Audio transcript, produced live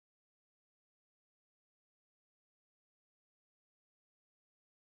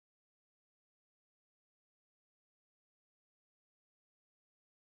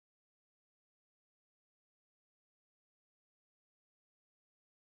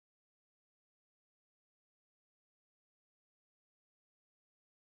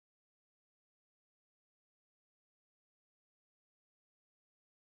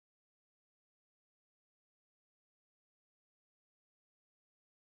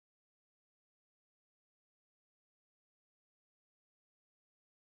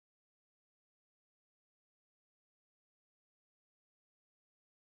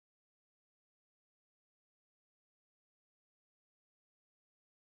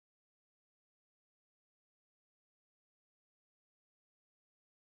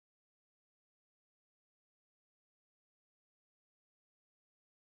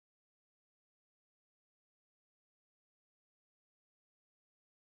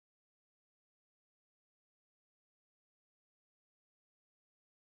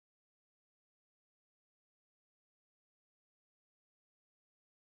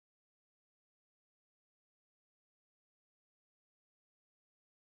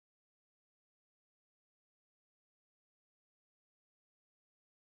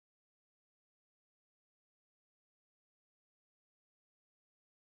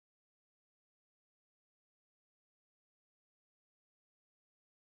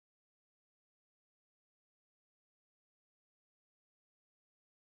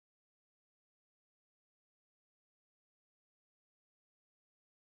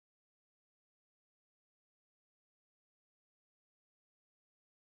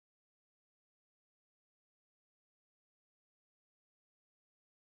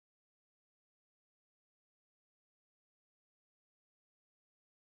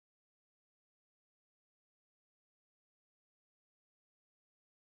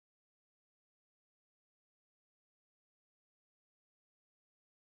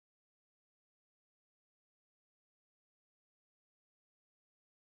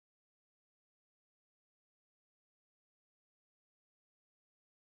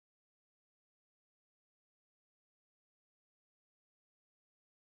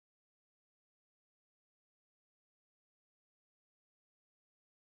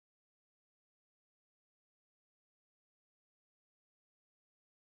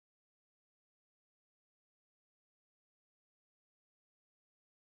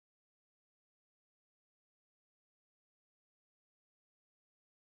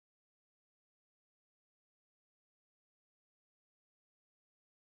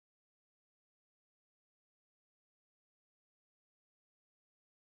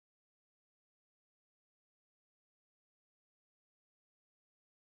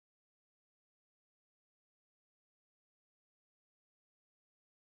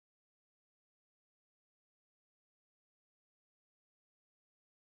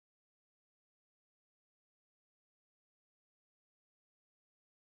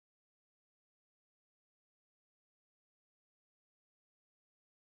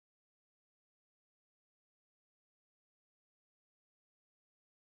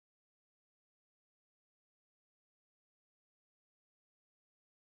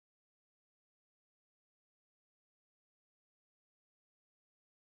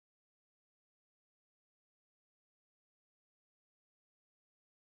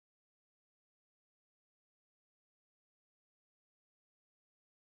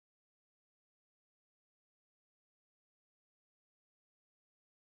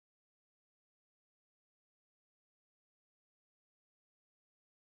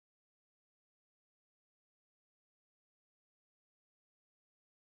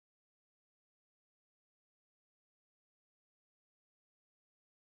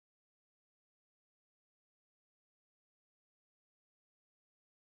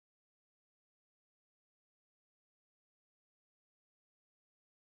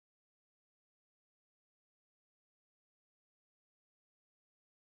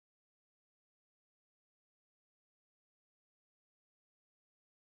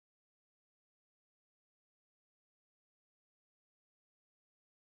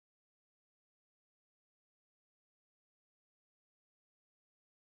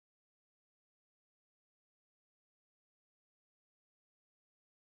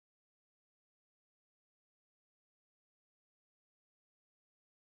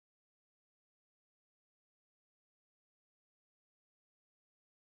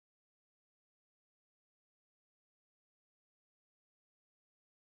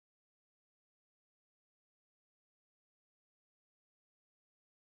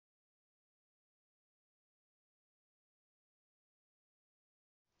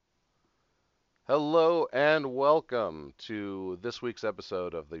Hello and welcome to this week's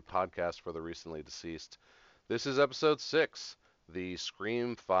episode of the podcast for the recently deceased. This is episode 6, the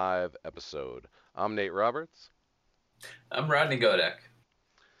Scream 5 episode. I'm Nate Roberts, I'm Rodney Godek.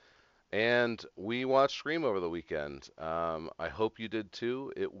 and we watched Scream over the weekend. I hope you did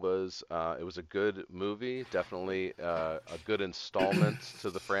too. It was a good movie, definitely a good installment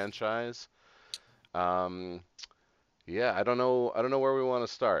to the franchise. Um, yeah, I don't know where we want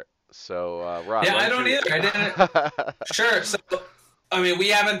to start. So, Rod, Yeah, why I don't don't you? either. I didn't. Sure. So, I mean, we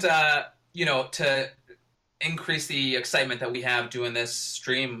haven't, to increase the excitement that we have doing this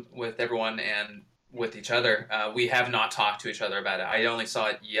stream with everyone and with each other, we have not talked to each other about it. I only saw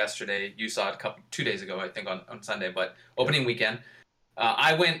it yesterday. You saw it 2 days ago, I think, on Sunday, but Yep. opening weekend.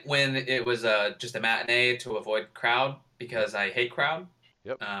 I went when it was just a matinee to avoid crowd because I hate crowd.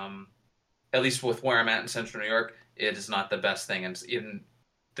 Yep. Um, at least with where I'm at in Central New York, it is not the best thing. And even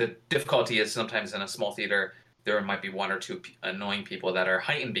the difficulty is sometimes in a small theater, there might be one or two annoying people that are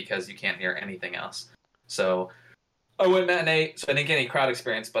heightened because you can't hear anything else. So I went matinee, so I didn't get any crowd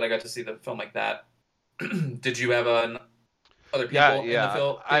experience, but I got to see the film like that. Did you have other Yeah, people in the yeah.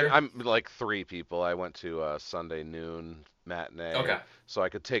 film I, theater? I'm like three people. I went to a Sunday noon matinee, Okay. so I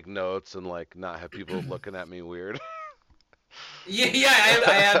could take notes and like not have people looking at me weird. Yeah, yeah.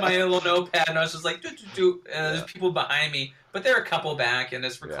 I had my little notepad, and I was just like, do do do. There's Yeah, people behind me, but there were a couple back, and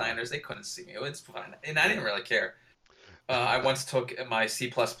there's yeah. recliners. They couldn't see me. It was fun, and I didn't really care. I once took my C++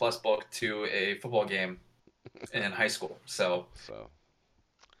 book to a football game in high school, so So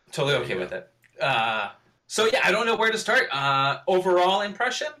totally there you okay go. with it. So yeah, I don't know where to start. Overall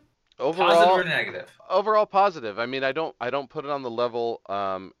impression, positive or Overall, negative? overall positive. I mean, I don't put it on the level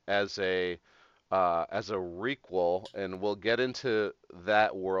as a requel, and we'll get into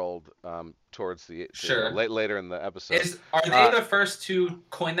that world towards Sure. later in the episode. Are they Uh, the first to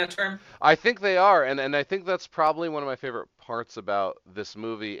coin that term? I think they are, and I think that's probably one of my favorite parts about this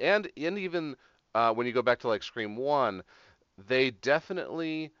movie, and even when you go back to like Scream One, they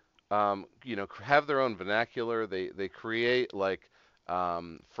definitely have their own vernacular. They create like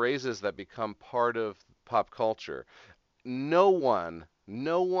phrases that become part of pop culture. No one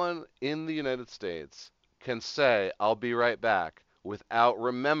in the United States can say "I'll be right back" without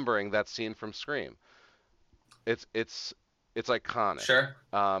remembering that scene from Scream. It's iconic. Sure.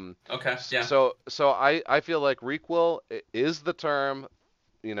 Um, Okay. Yeah. so I feel like requel is the term,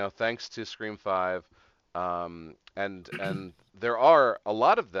 thanks to Scream 5. And there are a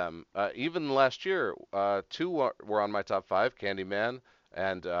lot of them. Even last year, two were on my top five: Candyman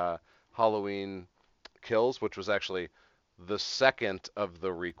and Halloween Kills, which was actually the second of the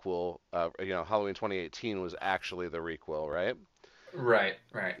requel. Halloween 2018 was actually the requel, right? Right.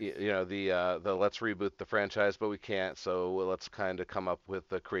 Right. The let's reboot the franchise, but we can't, so let's kind of come up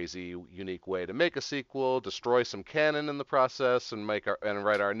with a crazy, unique way to make a sequel, destroy some canon in the process, and write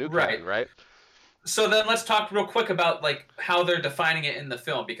our new Right. canon, right? So then let's talk real quick about like how they're defining it in the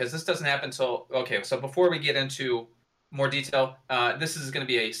film because this doesn't happen until okay. So before we get into more detail, this is going to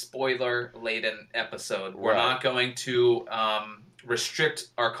be a spoiler laden episode. We're Right, not going to restrict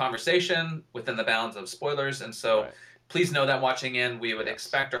our conversation within the bounds of spoilers, and so right. please know that watching in, we would Yes.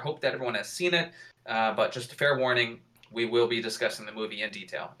 expect or hope that everyone has seen it. But just a fair warning, we will be discussing the movie in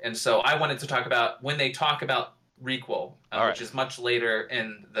detail. And so I wanted to talk about when they talk about requel, All right. which is much later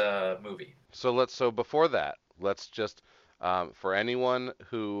in the movie. So before that, let's just for anyone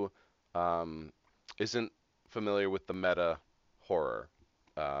who um, isn't familiar with the meta horror,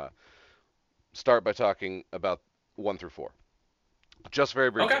 uh, start by talking about one through four. Just very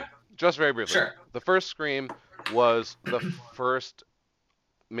Okay, briefly. Just very briefly. sure. The first Scream was the first,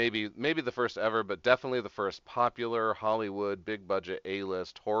 maybe the first ever, but definitely the first popular Hollywood big budget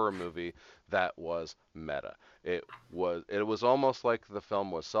A-list horror movie that was meta. It was almost like the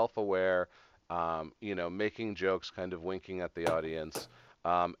film was self-aware, making jokes, kind of winking at the audience.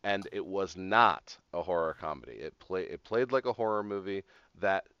 And it was not a horror comedy. It played like a horror movie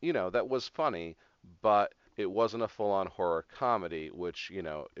that was funny, but it wasn't a full-on horror comedy, which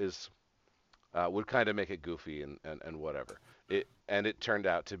is would kind of make it goofy and whatever. It turned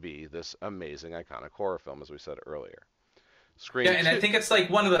out to be this amazing iconic horror film, as we said earlier. Yeah, Scream and I 2. think it's like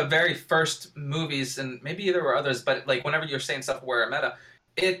one of the very first movies, and maybe there were others, but like whenever you're saying stuff where meta,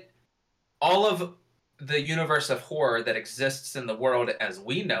 it all of the universe of horror that exists in the world as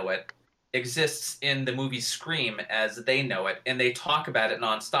we know it exists in the movie Scream as they know it, and they talk about it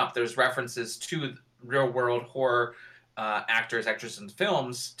nonstop. There's references to real world horror actors, actresses in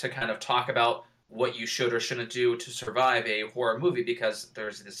films to kind of talk about what you should or shouldn't do to survive a horror movie because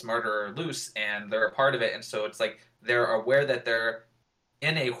there's this murderer loose and they're a part of it, and so it's like they're aware that they're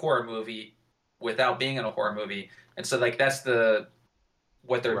in a horror movie without being in a horror movie. And so like that's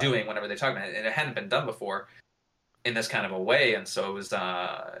what they're Right. doing whenever they talk about it, and it hadn't been done before in this kind of a way, and so it was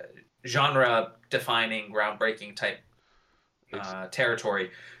genre defining, groundbreaking type Ex-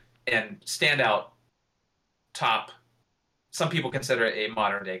 territory, and standout top. Some people consider it a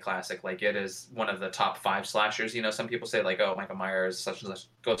modern day classic. Like it is one of the top 5 slashers. You know, some people say like, oh, Michael Myers, such and such,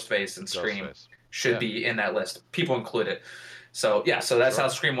 Ghostface, and Scream Ghostface. should Yeah. be in that list. People include it. So yeah, so that's Sure. how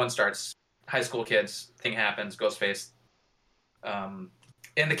Scream 1 starts. High school kids, thing happens, Ghostface.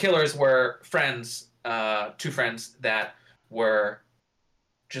 And the killers were friends, 2 friends that were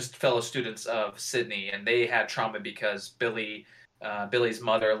just fellow students of Sydney, and they had trauma because Billy's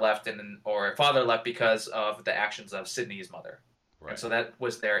mother left, or father left because of the actions of Sydney's mother, and Right. so that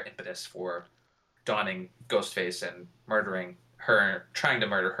was their impetus for donning Ghostface and murdering her, trying to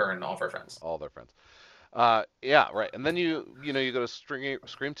murder her and all of her friends. All their friends. Yeah, right. And then you go to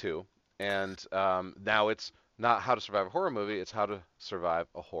Scream 2, and now it's not how to survive a horror movie, it's how to survive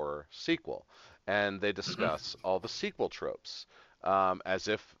a horror sequel. And they Mm-hmm. discuss all the sequel tropes, as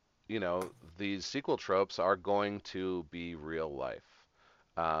if, these sequel tropes are going to be real life.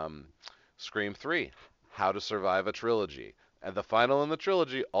 Um, Scream 3, how to survive a trilogy. And the final in the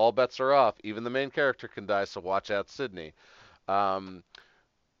trilogy, all bets are off. Even the main character can die, so watch out, Sydney. Um,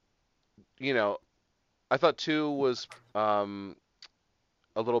 you know, I thought 2 was um,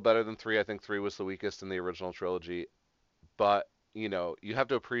 a little better than 3. I think 3 was the weakest in the original trilogy, but you have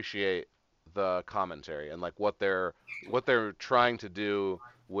to appreciate the commentary and like what they're trying to do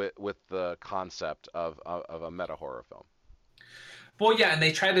with the concept of a meta horror film. Well, yeah, and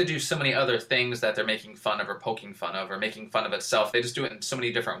they try to do so many other things that they're making fun of or poking fun of or making fun of itself. They just do it in so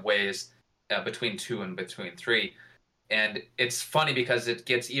many different ways between 2 and between 3. And it's funny because it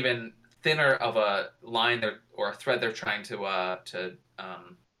gets even thinner of a line or a thread they're trying to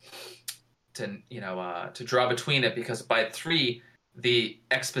draw between it, because by 3 the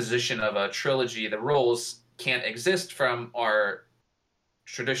exposition of a trilogy, the roles can't exist from our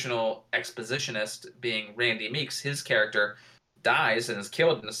traditional expositionist being Randy Meeks. His character dies and is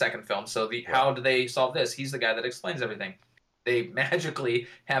killed in the second film. So Right. how do they solve this? He's the guy that explains everything. They magically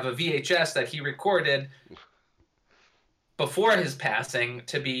have a VHS that he recorded before his passing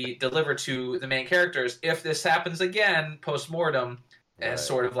to be delivered to the main characters if this happens again post mortem, as Right.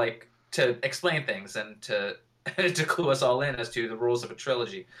 sort of like to explain things and to to clue us all in as to the rules of a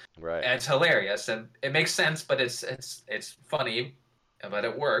trilogy. Right. And it's hilarious and it makes sense, but it's funny, but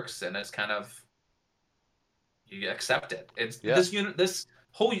it works, and it's kind of, you accept it. It's Yeah. this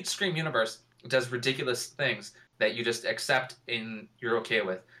whole Scream universe does ridiculous things that you just accept and you're okay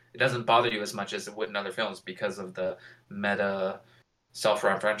with. It doesn't bother you as much as it would in other films because of the meta,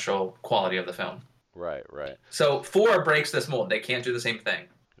 self-referential quality of the film. Right. Right. So 4 breaks this mold. They can't do the same thing.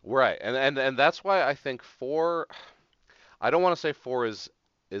 Right. And that's why I think 4. I don't want to say 4 is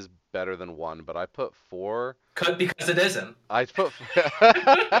better than 1, but I put 4. Because it isn't. I put.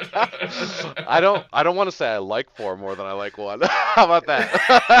 I don't want to say I like 4 more than I like 1. How about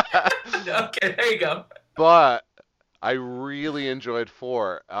that? Okay, there you go. But I really enjoyed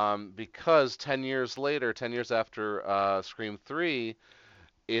 4, because 10 years later, 10 years after Scream 3,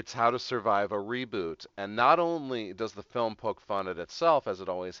 it's how to survive a reboot. And not only does the film poke fun at itself, as it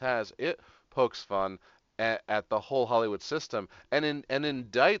always has, it pokes fun at the whole Hollywood system and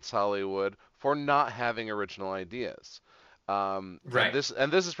indicts Hollywood for not having original ideas. And Right. this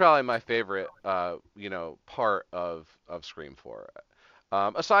is probably my favorite, part of Scream 4.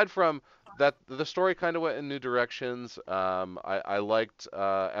 Aside from that, the story kind of went in new directions. I liked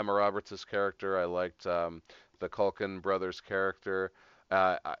Emma Roberts' character. I liked the Culkin brothers' character.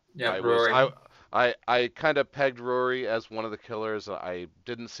 I Yep, was Rory. I kind of pegged Rory as one of the killers. I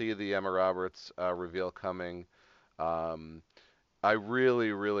didn't see the Emma Roberts reveal coming. Um, I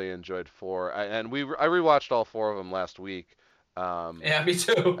really really enjoyed 4, and I rewatched all 4 of them last week. Um, Yeah, me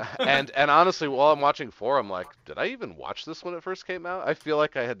too. and honestly, while I'm watching 4, I'm like, did I even watch this when it first came out? I feel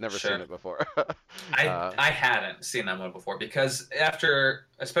like I had never seen Sure. it before. I uh, I hadn't seen that one before because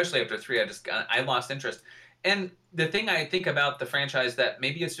especially after 3, I lost interest. And the thing I think about the franchise, that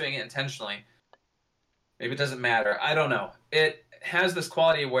maybe it's doing it intentionally, maybe it doesn't matter. I don't know. It has this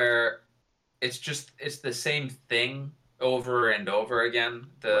quality where it's the same thing over and over again.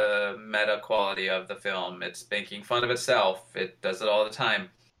 right, The meta quality of the film. It's making fun of itself. It does it all the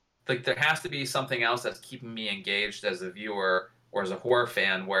time. Like there has to be something else that's keeping me engaged as a viewer or as a horror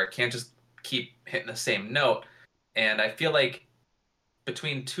fan, where it can't just keep hitting the same note. And I feel like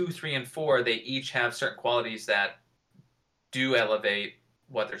between 2, 3, and 4, they each have certain qualities that do elevate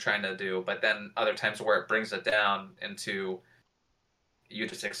what they're trying to do, but then other times where it brings it down into you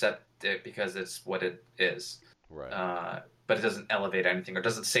just accept it because it's what it is. Right. But it doesn't elevate anything or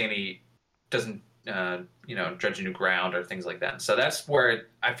doesn't say any, doesn't dredge new ground or things like that. So that's where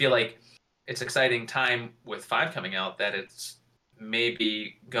I feel like it's exciting time with 5 coming out that it's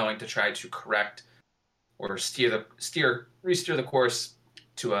maybe going to try to correct or re-steer the course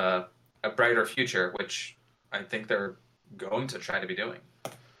to a brighter future, which I think they're going to try to be doing.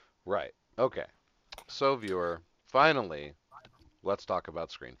 Right. Okay. So, viewer, finally, let's talk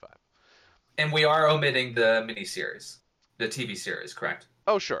about Scream 5. And we are omitting the miniseries, the TV series, correct?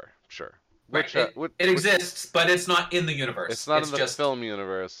 Oh, sure, sure. Right. It exists, but it's not in the universe. It's not in the just film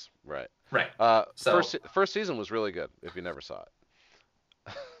universe. Right. right. So first season was really good. If you never saw it,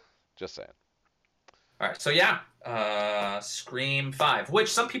 just saying. All right. So yeah, Scream 5, which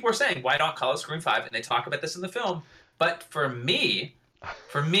some people are saying, why not call it Scream 5? And they talk about this in the film. But for me,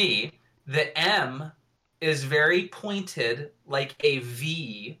 the M is very pointed, like a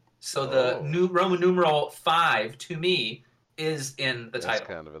V. So the new Roman numeral 5 to me is in the title. It's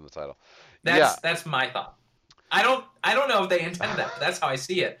kind of in the title. That's my thought. I don't know if they intend that, but that's how I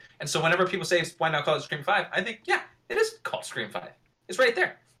see it. And so whenever people say why not call it Scream 5, I think it is called Scream 5. It's right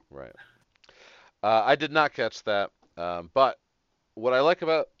there. Right. I did not catch that, but what I like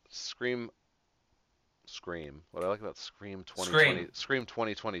about Scream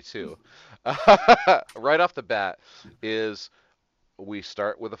 2022, right off the bat, is we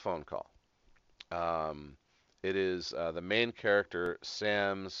start with a phone call. It is the main character,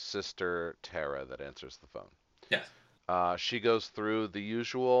 Sam's sister, Tara, that answers the phone. Yes. She goes through the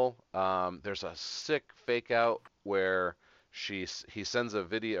usual. There's a sick fake out where he sends a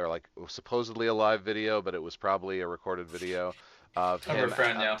video, or like supposedly a live video, but it was probably a recorded video of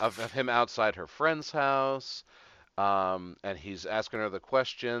him outside her friend's house. And he's asking her the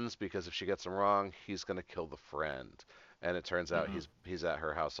questions because if she gets them wrong, he's gonna kill the friend. And it turns out he's at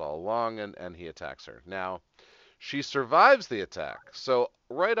her house all along, and he attacks her. Now, she survives the attack. So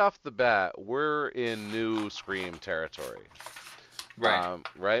right off the bat, we're in new Scream territory. Right.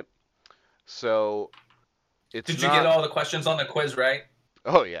 Right? So it's Did you get all the questions on the quiz right?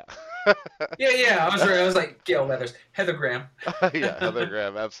 Oh, yeah. yeah. I was like, Gail Weathers. Heather Graham. Yeah, Heather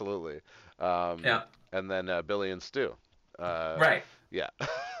Graham, absolutely. Yeah. And then Billy and Stu. Right. Yeah.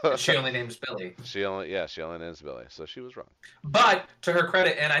 She only names Billy. She only names Billy, so she was wrong. But to her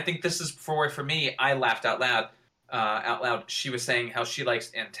credit, and I think this is for me, I laughed out loud. She was saying how she likes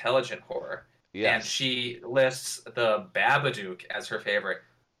intelligent horror, and she lists the Babadook as her favorite.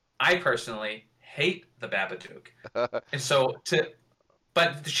 I personally hate the Babadook, and so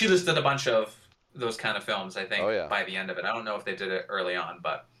but she listed a bunch of those kind of films. I think by the end of it, I don't know if they did it early on,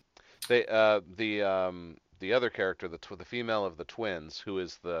 but they the other character, the female of the twins, who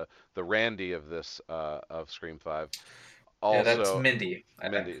is the Randy of this of Scream 5. Also, that's Mindy.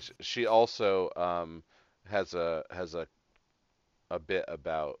 Mindy. She also has a bit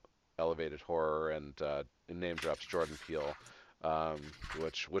about elevated horror and name drops Jordan Peele,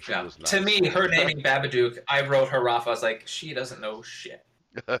 which was nice. To me, her naming Babadook, I wrote her off. I was like, she doesn't know shit.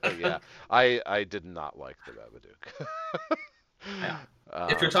 Yeah, I did not like the Babadook. Yeah.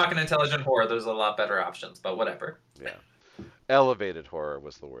 If you're talking intelligent horror, there's a lot better options, but whatever. Yeah. Elevated horror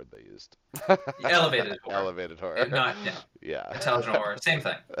was the word they used. Elevated horror. Elevated horror. Not, yeah. Intelligent horror. Same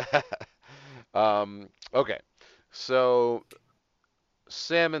thing. Okay. So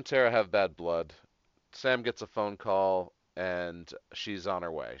Sam and Tara have bad blood. Sam gets a phone call and she's on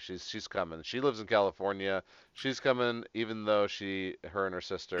her way. She's coming. She lives in California. She's coming even though her and her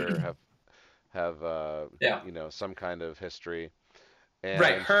sister have some kind of history. And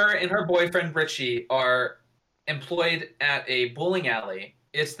right. Her and her boyfriend Richie are employed at a bowling alley.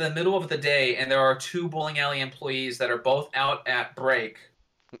 It's the middle of the day, and there are 2 bowling alley employees that are both out at break.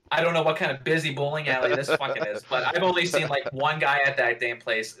 I don't know what kind of busy bowling alley this fucking is, but I've only seen like one guy at that damn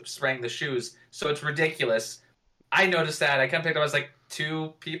place spraying the shoes, so it's ridiculous. I noticed that. I kind of picked up. I was like,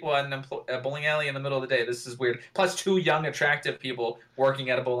 2 people at a bowling alley in the middle of the day. This is weird. Plus 2 young, attractive people working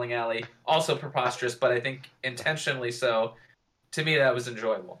at a bowling alley. Also preposterous, but I think intentionally so. To me, that was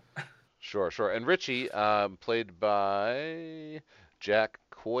enjoyable. Sure. And Richie, played by Jack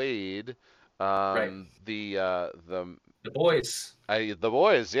Quaid, right. The Boys. The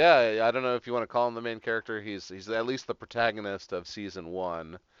Boys, yeah. I don't know if you want to call him the main character. He's at least the protagonist of season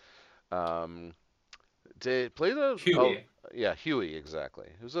 1. Did play the Huey. Huey, exactly.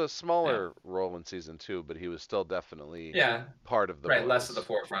 It was a smaller role in season 2, but he was still definitely part of the right, Boys. Less of the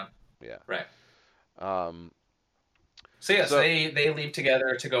forefront. Yeah. Right. So they leave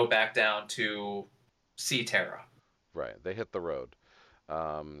together to go back down to see Tara. Right. They hit the road.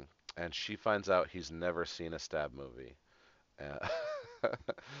 And she finds out he's never seen a stab movie.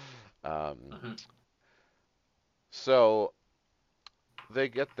 um, Hmm. so they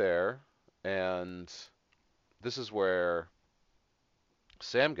get there, and this is where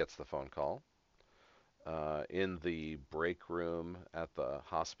Sam gets the phone call in the break room at the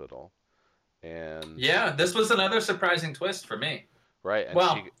hospital, and Yeah, this was another surprising twist for me. right, and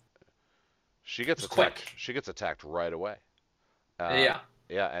Well, she it gets was quick. attacked. She gets attacked right away. Uh, Yeah.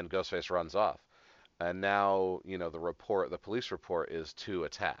 yeah, and Ghostface runs off. And now, the police report is two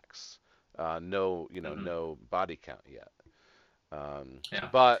attacks. No, Hmm. no body count yet. Yeah.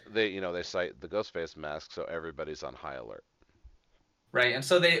 But they cite the Ghostface mask, so everybody's on high alert. Right. And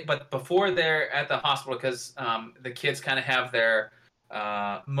so but before they're at the hospital, because the kids kind of have their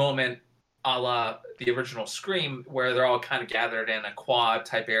moment a la the original Scream, where they're all kind of gathered in a quad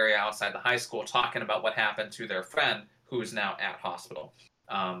type area outside the high school talking about what happened to their friend who's now at hospital.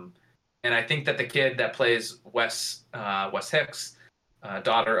 Um, and I think that the kid that plays Wes Hicks,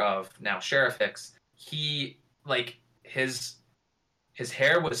 daughter of now Sheriff Hicks, he like his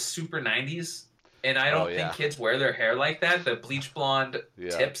hair was super 90s, and I Oh don't think yeah, kids wear their hair like that. The bleach blonde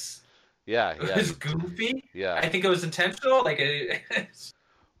yeah, tips yeah. was goofy. Yeah. I think it was intentional.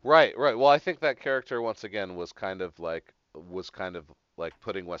 Right, right. Well, I think that character once again was kind of like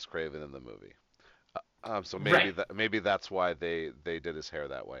putting Wes Craven in the movie. So Right. maybe that's why they did his hair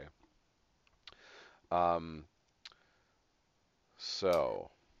that way. Um,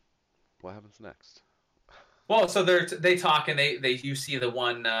 so what happens next? Well, so they talk, and they you see the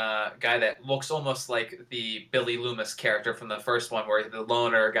one guy that looks almost like the Billy Loomis character from the first one, where the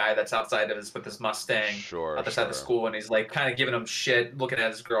loner guy that's outside of his with his Mustang Sure, outside the sure. school, and he's like kind of giving him shit, looking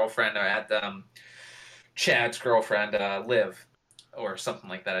at his girlfriend or at Chad's girlfriend, Liv, or something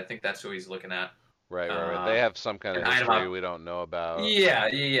like that. I think that's who he's looking at. Right, right, right. They Uh, have some kind and of eyed him history up. we don't know about. Yeah,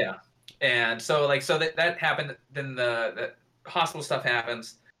 yeah, yeah. And so so that happened. Then the hospital stuff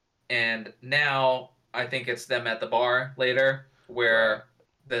happens, and now I think it's them at the bar later, Right. where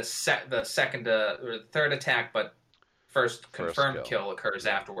the second or the third attack, but first First confirmed kill. kill occurs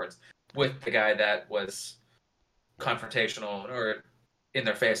Yeah. afterwards with the guy that was Right. confrontational or in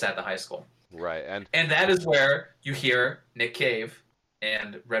their face at the high school. Right. And that is where you hear Nick Cave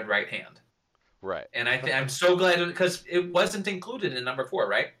and Red Right Hand. Right. And I'm so glad because it wasn't included in number 4,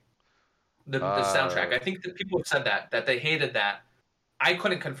 right? The soundtrack. uh I think that people have said that they hated that. I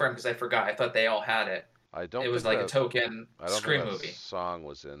couldn't confirm because I forgot. I thought they all had it. I It don't was think like a that token I don't think Scream that movie, song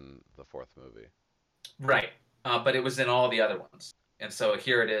was in the fourth movie. right? But it was in all the other ones. And so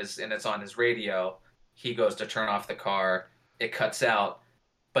here it is, and it's on his radio. He goes to turn off the car. It cuts out,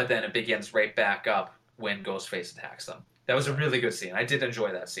 but then it begins right back up when Ghostface attacks them. That was a Right. really good scene. I did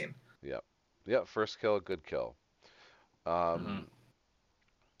enjoy that scene. Yep. Yep. First kill, good kill. Hmm. Um.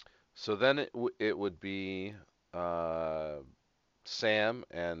 So then it would be uh Sam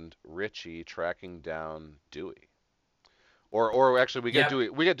and Richie tracking down Dewey. Or actually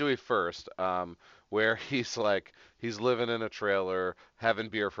Yep. We get Dewey first, where he's living in a trailer, having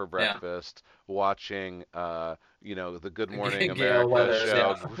beer for Yeah. breakfast, watching the Good Morning Gale America Weathers.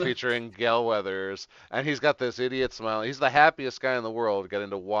 show Yeah. featuring Gale Weathers, and he's got this idiot smile. He's the happiest guy in the world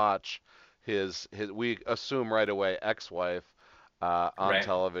getting to watch his we assume right away ex-wife on Right.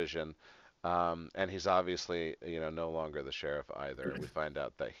 television. And he's obviously, no longer the sheriff either. We find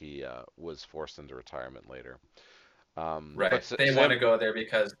out that he was forced into retirement later. But Right. They want Sam, to go there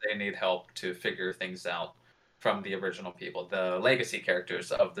because they need help to figure things out from the original people, the legacy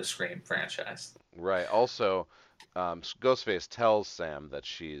characters of the Scream franchise. right. Also, Ghostface tells Sam that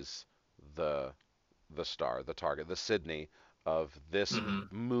she's the the star, the target, the Sydney of this Hmm.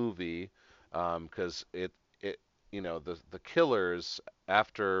 movie, because it the killers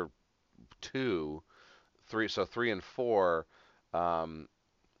after two, three, so three and four, um,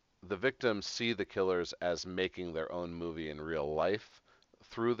 the victims see the killers as making their own movie in real life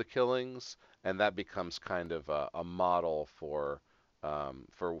through the killings, and that becomes kind of a model for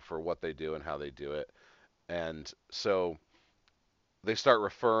what they do and how they do it. And so they start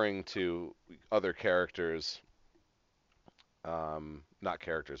referring to other characters, not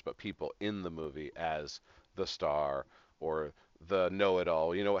characters, but people in the movie as the star or the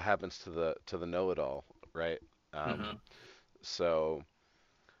know-it-all. You know what happens to the know-it-all, right? Um, Hmm. so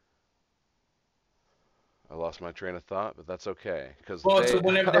I lost my train of thought, but that's okay because Well, so they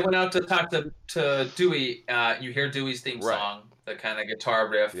whenever they went out to talk to Dewey, you hear Dewey's theme right, song, the kind of guitar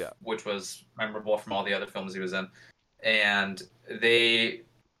riff, yeah, which was memorable from all the other films he was in, and they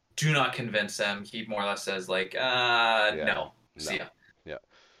do not convince him. He more or less says like, yeah, no, see no, ya. yeah.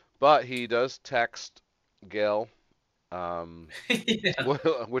 But he does text Gail, Yeah.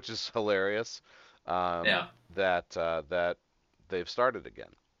 which is hilarious. Yeah. That they've started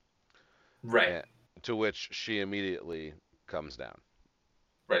again. Right. And, to which she immediately comes down.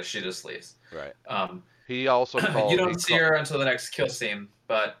 Right. She just leaves. Right. Um, He also you called. don't see her until the next kill scene,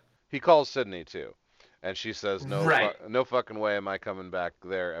 but He calls Sydney too, and she says, right. no fucking way am I coming back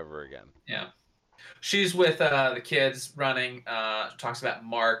there ever again." Yeah. She's with the kids running. Talks about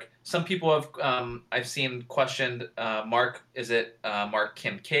Mark. Some people have I've seen questioned Mark. Is it Mark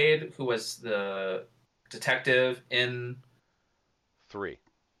Kincaid, who was the detective in 3.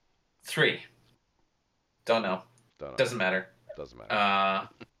 3? Don't know. Don't know. Doesn't matter. Doesn't matter.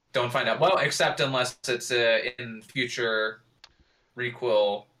 Don't find out. Well, except unless it's in future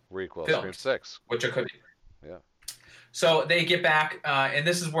requel Requel, Scream films, 6. which it could be. Yeah. So they get back, and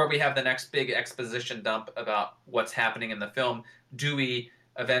this is where we have the next big exposition dump about what's happening in the film. Dewey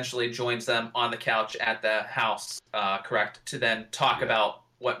eventually joins them on the couch at the house, correct, to then talk about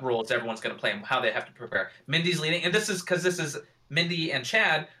what roles everyone's going to play and how they have to prepare. Mindy's leading, and this is Mindy and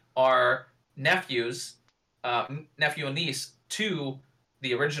Chad are nephews, nephew and niece to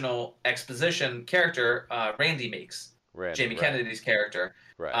the original exposition character Randy makes. Randy, Jamie right. Kennedy's character.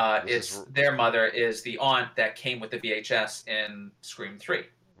 Right. Their mother is the aunt that came with the VHS in Scream 3.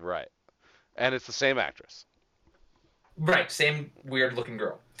 Right. And it's the same actress. Right, same weird looking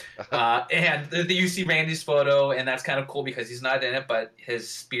girl. And you see Randy's photo, and that's kind of cool because he's not in it, but his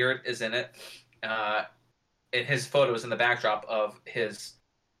spirit is in it. And his photo is in the backdrop of his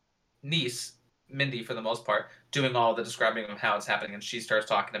niece, Mindy, for the most part, doing all the describing of how it's happening. And she starts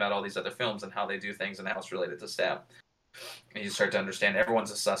talking about all these other films and how they do things and how it's related to Stab. And you start to understand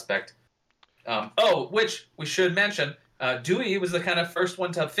everyone's a suspect. Which we should mention, Dewey was the kind of first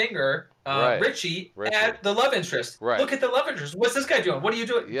one to finger Richie at the love interest. Right. Look at the love interest. What's this guy doing? What are you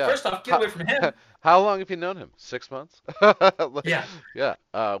doing? Yeah. First off, get away from him. How long have you known him? 6 months? Yeah. Yeah.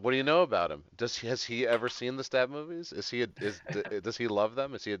 What do you know about him? Has he ever seen the Stab movies? Does he love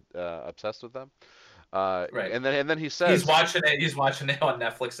them? Is he obsessed with them? Right. And then he says he's watching it on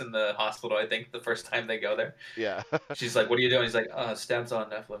Netflix in the hospital, I think, the first time they go there. Yeah. She's like, "What are you doing?" He's like, "Stab's on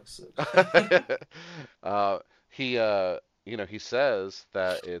Netflix." He says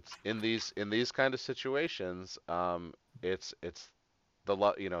that it's in these kind of situations, it's the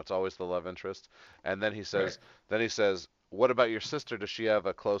love, it's always the love interest. And then he says, "What about your sister? Does she have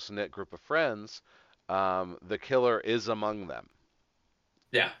a close knit group of friends? The killer is among them."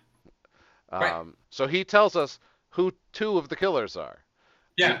 Yeah. Right. So he tells us who 2 of the killers are.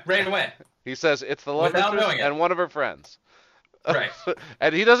 Yeah, right away. He says it's the love interest and one of her friends. Right.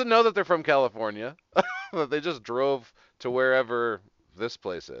 And he doesn't know that they're from California. That they just drove to wherever this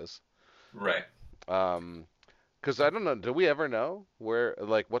place is. Right. Because I don't know. Do we ever know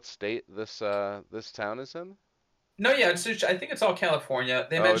what state this town is in? No, yeah, I think it's all California.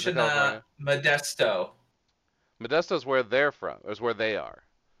 They mentioned Modesto. Modesto's where they're from. Is where they are.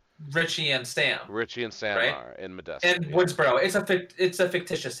 Richie and Sam right? Are in Modesto. And Woodsboro. It's a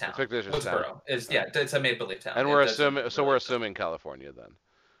fictitious town. Woodsboro town. It's a make-believe town. And we're assuming California then.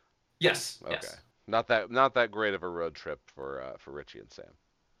 Yes. Okay. Yes. Not that great of a road trip for Richie and Sam.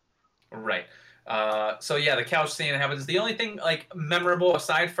 Right. So yeah, the couch scene happens. The only thing memorable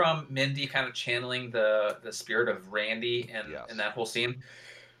aside from Mindy kind of channeling the spirit of Randy in that whole scene,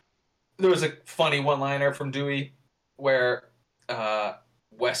 there was a funny one-liner from Dewey where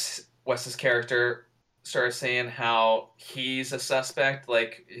Wes's character started saying how he's a suspect.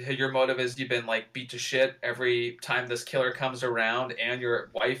 Like, your motive is you've been beat to shit every time this killer comes around, and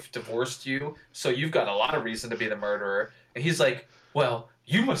your wife divorced you, so you've got a lot of reason to be the murderer. And he's like, well,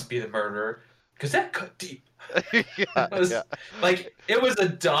 you must be the murderer because that cut deep. It was a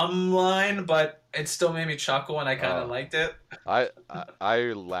dumb line, but it still made me chuckle, and I kind of liked it. I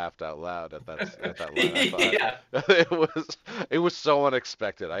laughed out loud at that line. It was so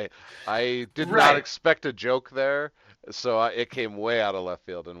unexpected. I did not expect a joke there, so it came way out of left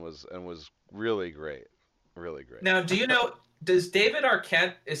field and was really great, really great. Now, do you know? Does David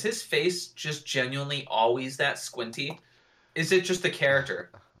Arquette, is his face just genuinely always that squinty? Is it just the character?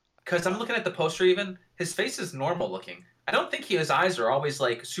 Because I'm looking at the poster even, his face is normal looking. I don't think his eyes are always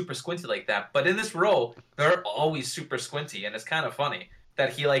super squinty like that. But in this role, they're always super squinty, and it's kind of funny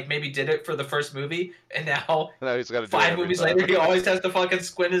that he maybe did it for the first movie, and now he's got to 5 movies later, he always has to fucking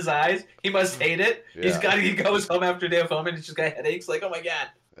squint his eyes. He must hate it. Yeah. He goes home after a day of filming, and he's just got headaches. Like, oh my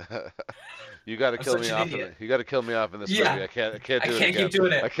god. You got to kill me off. You got to kill me off in this movie. I can't do it again. I can't keep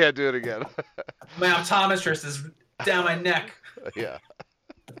doing it. I can't do it again. My optometrist is down my neck. Yeah.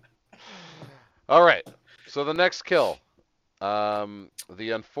 All right. So the next kill, the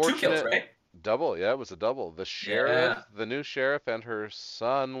unfortunate 2 kills, right? double. Yeah, it was a double. The sheriff, the new sheriff, and her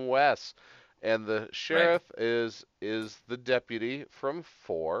son Wes. And the Right. sheriff is the deputy from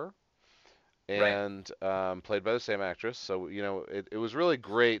 4, Right. and played by the same actress. So it was really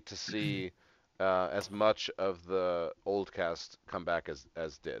great to see as much of the old cast come back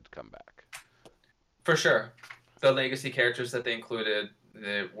as did come back. For sure. The legacy characters that they included,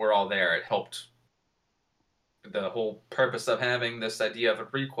 they were all there. It helped. The whole purpose of having this idea of a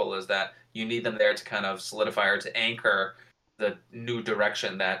prequel is that you need them there to kind of solidify or to anchor the new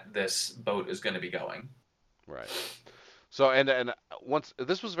direction that this boat is going to be going. Right. So and once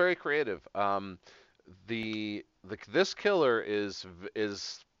this was very creative. This killer is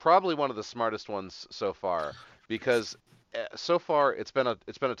probably one of the smartest ones so far because so far it's been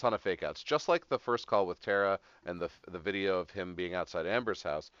a ton of fake outs. Just like the first call with Tara and the video of him being outside Amber's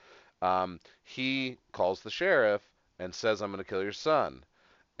house, he calls the sheriff and says, "I'm going to kill your son,"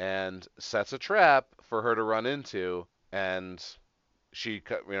 and sets a trap for her to run into, and she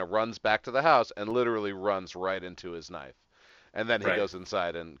runs back to the house and literally runs right into his knife. And then he Right. goes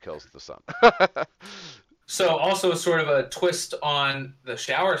inside and kills the son. So also sort of a twist on the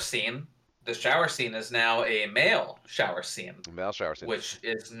shower scene. The shower scene is now a male shower scene, Male shower scene. which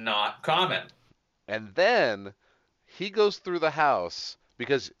is not common. And then he goes through the house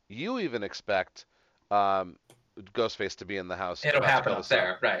because you even expect Ghostface to be in the house It'll about to happen kill the up son.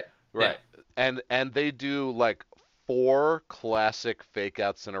 there, right? Yeah. Right. And they do like 4 classic fake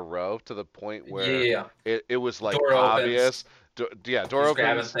outs in a row to the point where Yeah. it was like Door obvious. opens. Yeah, door He's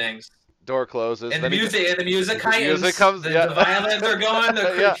grabbing opens, things. door closes. And the Then music the music heightens. comes. The, Yeah. the violins are going.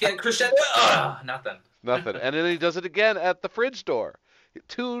 The Yeah. crescendo. Ugh, nothing. Nothing. And then he does it again at the fridge door.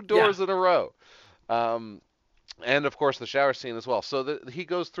 2 Yeah. doors in a row. Um, and of course the shower scene as well. So he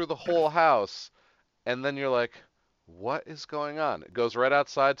goes through the whole house, and then you're like, what is going on? It goes right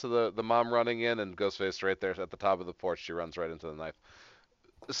outside to the mom running in, and Ghostface right there at the top of the porch. She runs right into the knife.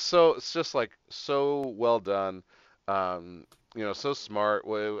 So it's just like so well done. So smart.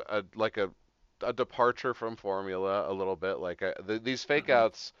 Like a departure from formula a little bit. Like these fake Mhm.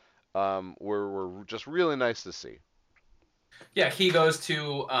 outs were just really nice to see. Yeah, he goes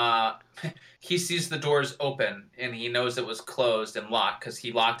to he sees the doors open and he knows it was closed and locked because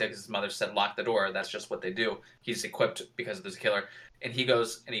he locked it because his mother said lock the door. That's just what they do. He's equipped because there's a killer. And he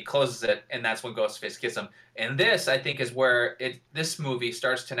goes and he closes it, and that's when Ghostface gets him. And this, I think, is where this movie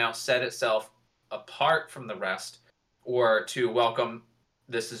starts to now set itself apart from the rest, or to welcome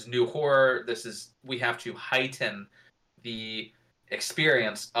this is new horror. We have to heighten the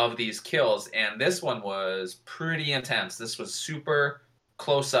experience of these kills, and this one was pretty intense. This was super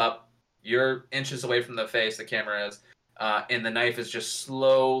close up. You're inches away from the face, the camera is, and the knife is just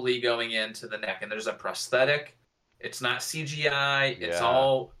slowly going into the neck. And there's a prosthetic. It's not CGI. It's Yeah.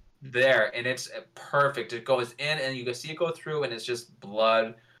 all there, and it's perfect. It goes in, and you can see it go through, and it's just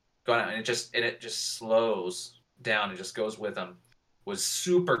blood going out, and it just slows down. It just goes with them. Was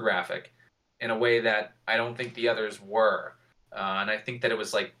super graphic in a way that I don't think the others were. And I think that it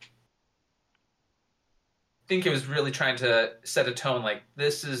was like, I think it was really trying to set a tone like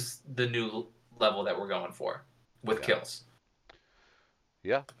this is the new level that we're going for with Yeah. kills.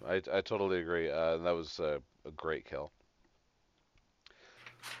 Yeah, I totally agree. That was a great kill.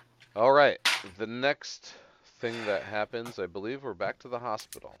 All right, the next thing that happens, I believe we're back to the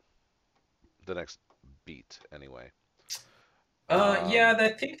hospital. The next beat, anyway. Yeah, Um, I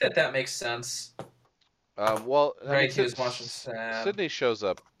think that makes sense. well, I mean, Right, he was watching Sam. Sydney shows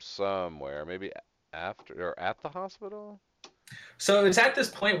up somewhere, maybe after or at the hospital. So it's at this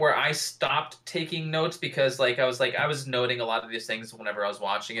point where I stopped taking notes because I was noting a lot of these things whenever I was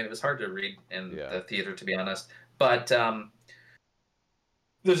watching it. It was hard to read in Yeah. the theater, to be honest. But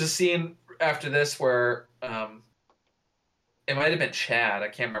there's a scene after this where it might have been Chad. I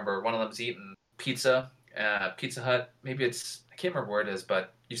can't remember. One of them's eating pizza, Pizza Hut. Maybe I can't remember where it is,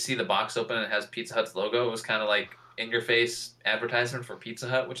 but you see the box open and it has Pizza Hut's logo. It was kind of like in your face advertisement for Pizza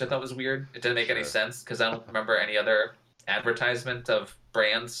Hut, which I thought was weird. It didn't make any Sure. sense because I don't remember any other advertisement of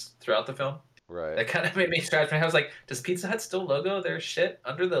brands throughout the film. Right. That kind of made me scratch my head. I was like, does Pizza Hut still logo their shit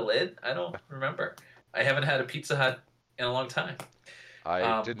under the lid? I don't remember. I haven't had a Pizza Hut in a long time.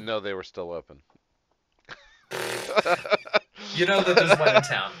 I didn't know they were still open. You know that there's one in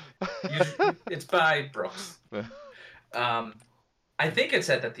town. It's by Brooks. I think it's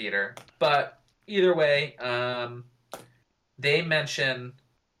at the theater, but either way, they mention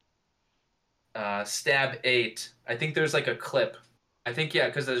Stab 8. I think there's like a clip. I think, yeah,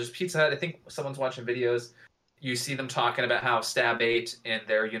 because there's Pizza Hut. I think someone's watching videos. You see them talking about how Stab 8 in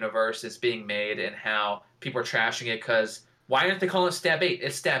their universe is being made and how people are trashing it because why aren't they calling it Stab 8?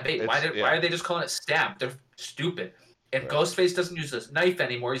 It's Stab 8. Why are they just calling it Stab? They're stupid. If Right. Ghostface doesn't use this knife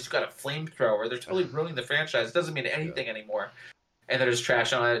anymore, he's got a flamethrower. They're totally ruining the franchise. It doesn't mean Yeah. anything anymore. And they're just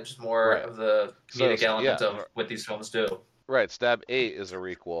trashing on it, just more Right. of the So comedic element yeah, of what these films do. right. Stab 8 is a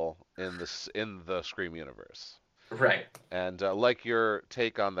requel in the Scream universe. Right. And like your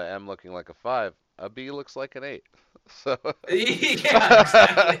take on the M looking like a 5, a B looks like an 8. So Yeah,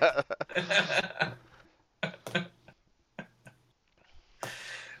 exactly.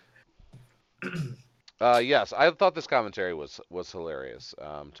 yes, I thought this commentary was hilarious.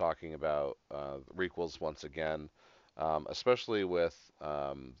 Talking about requels once again, especially with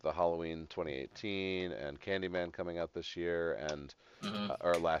the Halloween 2018 and Candyman coming out this year and Mhm.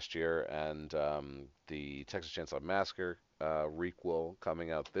 or last year, and the Texas Chainsaw Massacre requel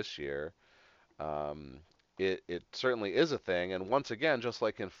coming out this year. Um, it certainly is a thing, and once again, just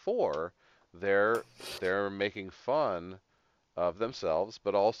like in 4, they're they're making fun of themselves,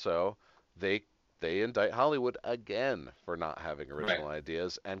 but also they they indict Hollywood again for not having Right. original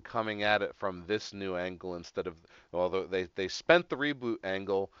ideas and coming at it from this new angle instead of, although they spent the reboot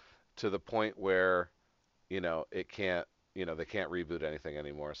angle to the point where it can't, they can't reboot anything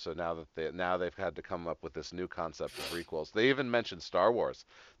anymore. So now they've had to come up with this new concept of requels. They even mentioned Star Wars,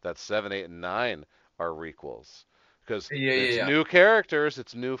 that 7, 8, and 9 are requels because Yeah, yeah, it's yeah. new characters,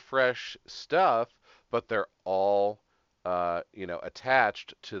 it's new fresh stuff, but they're all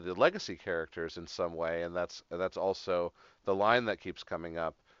attached to the legacy characters in some way, and that's also the line that keeps coming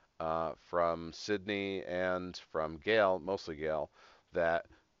up from Sydney and from Gail, mostly Gail, that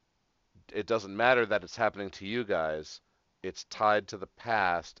it doesn't matter that it's happening to you guys. It's tied to the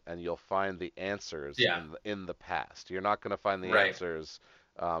past, and you'll find the answers Yeah. in the past. You're not going to find the Right. answers,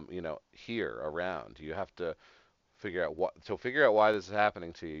 here around. You have to figure out why this is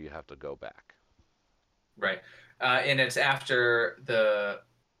happening to you. You have to go back. Right. And it's after the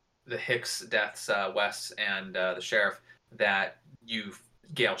Hicks deaths, Wes and the sheriff, that you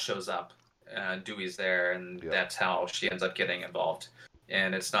Gail shows up. Dewey's there, and Yep. that's how she ends up getting involved.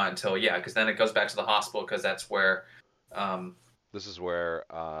 And it's not until because then it goes back to the hospital because that's where, um, This is where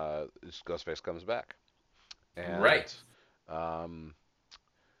Ghostface comes back, right, and um,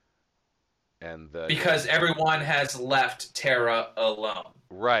 the because everyone has left Tara alone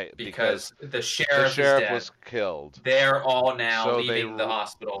right because because the the sheriff is sheriff dead. was killed, They're all now so leaving the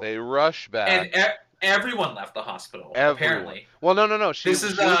hospital, they rush and back. everyone left the hospital. Everyone. Apparently, Well, no, no, no. this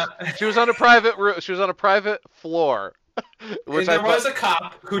is She was on a private she was on a private floor, which and I there thought was a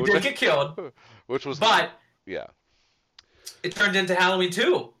cop who which did get killed, which was but yeah. it turned into Halloween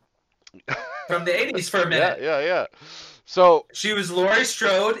 2 from the 80s for a Yeah, minute. yeah, yeah. So She was Laurie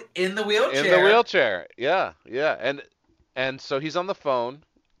Strode in the in the wheelchair. wheelchair. Yeah, yeah. And so he's on the phone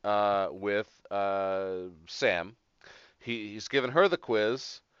with Sam. He's given her the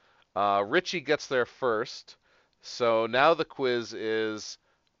quiz. Richie gets there first. So now the quiz is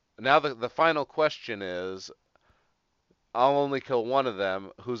now the final question is, I'll only kill one of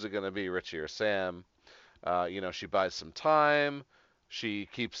them. Who's it going to be, Richie or Sam? She buys some time. She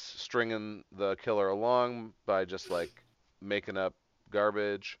keeps stringing the killer along by just like making up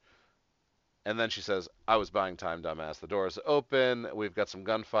garbage. And then she says, I was buying time, dumbass. The door is open. We've got some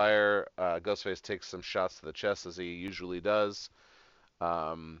gunfire. Ghostface takes some shots to the chest as he usually does.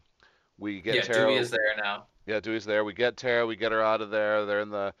 Um, we get Yeah, Dewey Tara. is there now. Yeah, Dewey's there. We get Tara. We get her out of there. They're in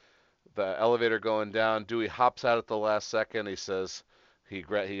the elevator going down. Dewey hops out at the last second. He says he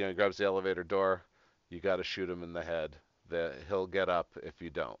grabs the elevator door. You got to shoot him in the head. He'll get up if you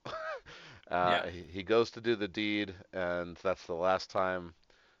don't. Yeah, He goes to do the deed, and that's the last time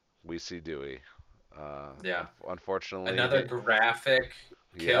we see Dewey. yeah. Unfortunately, Another graphic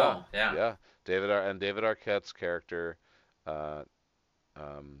yeah, kill. Yeah, yeah. David Arquette's character, uh,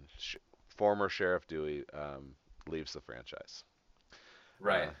 former Sheriff Dewey, leaves the franchise.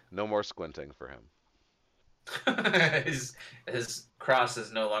 right. No more squinting for him. his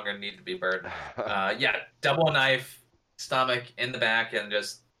crosses no longer need to be burned. Yeah, double knife, stomach in the back, and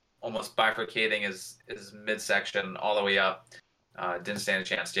just almost bifurcating his midsection all the way up. Didn't stand a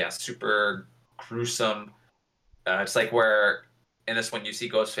chance. Yeah, super gruesome. It's like where in this one you see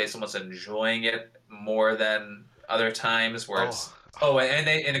Ghostface almost enjoying it more than other times, where it's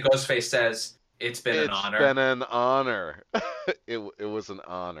and the Ghostface says it's been an It's honor. been an honor. It was an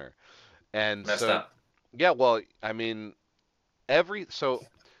honor. And Messed so up. yeah, well, I mean, so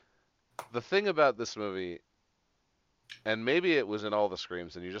the thing about this movie, and maybe it was in all the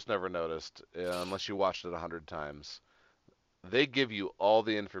Screams and you just never noticed unless you watched it 100 times, they give you all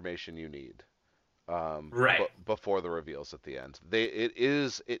the information you need Right. before the reveals at the end. It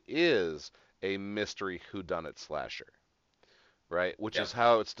is a mystery whodunit slasher, right? Which Yep. is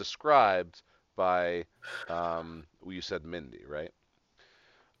how it's described by, you said Mindy, right?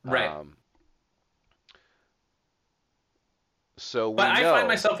 Right. Um, so But we I find know.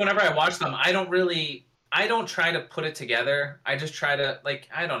 myself whenever I watch them, I don't try to put it together. I just try to like,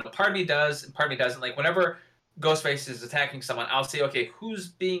 I don't know. Part of me does, and part of me doesn't. Like whenever Ghostface is attacking someone, I'll say, okay, who's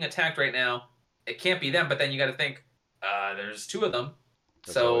being attacked right now? It can't be them. But then you got to think, there's two of them,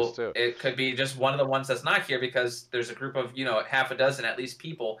 There's always so two. it could be just one of the ones that's not here because there's a group of half a dozen at least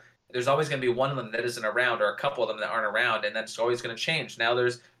people. There's always going to be one of them that isn't around, or a couple of them that aren't around, and that's always going to change. Now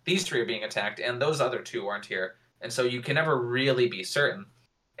there's these three are being attacked, and those other two aren't here, and so you can never really be certain.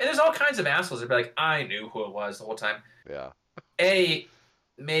 And there's all kinds of assholes that be like, I knew who it was the whole time. Yeah.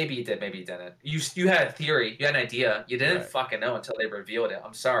 Maybe you did, maybe you didn't. You had a theory, you had an idea, you didn't Right. fucking know until they revealed it.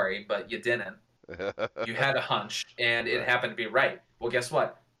 I'm sorry, but you didn't. You had a hunch, and it Right. happened to be right. Well, guess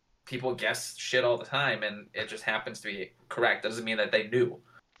what? People guess shit all the time, and it just happens to be correct. Doesn't mean that they knew.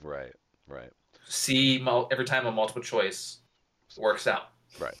 Right. Right. See, every time a multiple choice works out.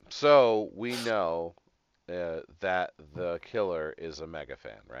 Right. So we know that the killer is a mega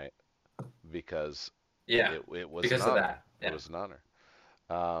fan, right? Because Yeah, it was an because of honor. that. It Yeah, was an honor.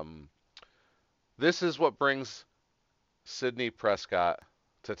 Um, this is what brings Sidney Prescott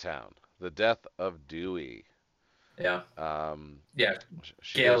to town. The death of Dewey. yeah, Um, yeah.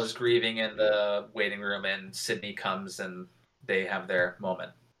 she Gail is goes, grieving in yeah, the waiting room, and Sydney comes, and they have their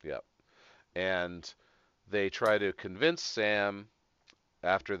moment. yeah, and they try to convince Sam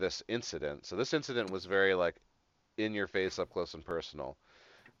after this incident. So this incident was very like in your face, up close and personal.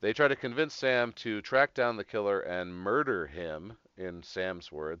 They try to convince Sam to track down the killer and murder him. In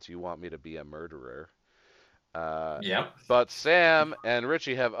Sam's words, "You want me to be a murderer?" Uh, Yep. but Sam and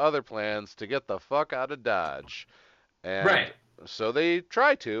Richie have other plans to get the fuck out of Dodge. And Right. so they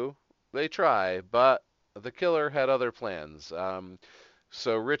try to. They try, but the killer had other plans.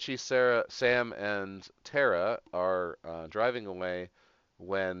 So Richie, Sarah, Sam, and Tara are driving away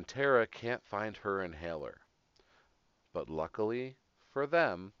when Tara can't find her inhaler. But luckily for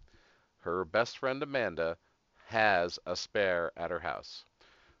them, her best friend Amanda has a spare at her house.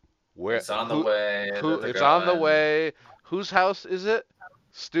 Where It's on the who way who that they're it's on the going. way. Whose house is it?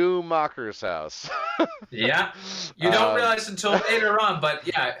 Stu Macher's house. Yeah. You don't um, realize until later on, but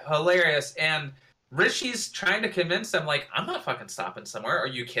yeah, hilarious. And Richie's trying to convince them, like, I'm not fucking stopping somewhere. Are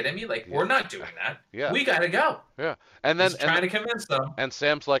you kidding me? Like, yeah, we're not doing that. yeah, We gotta go. yeah. And then He's trying to convince them. and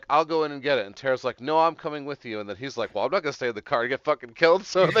Sam's like, I'll go in and get it. And Tara's like, no, I'm coming with you. And then he's like, well, I'm not gonna stay in the car and get fucking killed.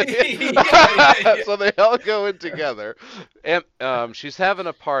 So they Yeah. so they all go in together. And she's having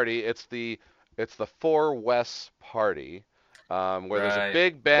a party. It's the Four West party, where there's a Right.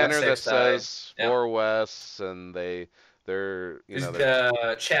 big West banner Safe that Side. says Yep. Four Wests, and they're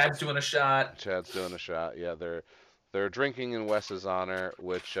Chad's doing a shot. Chad's doing a shot. Yeah, they're drinking in Wes's honor,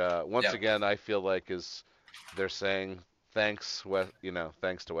 which once Yep. again I feel like is they're saying thanks, Wes,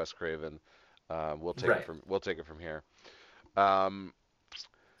 thanks to Wes Craven. Right. We'll take it from here. Um,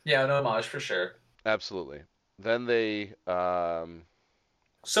 Yeah, no homage for sure. absolutely. Then they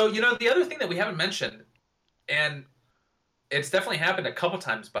So, the other thing that we haven't mentioned, and it's definitely happened a couple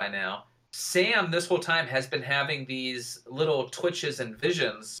times by now. Sam, this whole time, has been having these little twitches and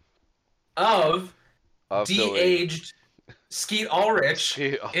visions of of Billy. de-aged Skeet Ulrich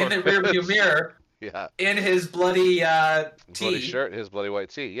He in the rearview mirror yeah, in his bloody bloody tee. shirt, his bloody white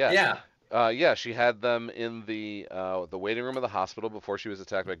tee. Yeah. Yeah, Yeah, she had them in the waiting room of the hospital before she was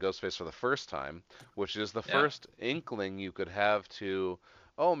attacked by Ghostface for the first time, which is the yeah, first inkling you could have to,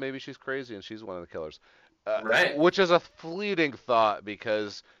 oh, maybe she's crazy and she's one of the killers. right. Which is a fleeting thought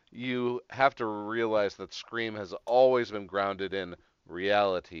because you have to realize that Scream has always been grounded in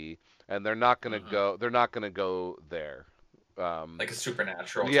reality, and they're not gonna Hmm. go. They're not gonna go there. Like a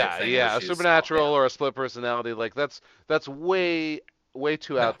supernatural type Yeah, thing where yeah, a she's, supernatural yeah, or a split personality, like that's way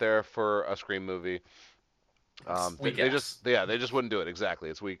too no, out there for a Scream movie. it's weak They ass. just they just wouldn't do it exactly.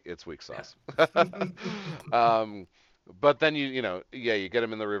 It's weak sauce. Yeah. um, but then you get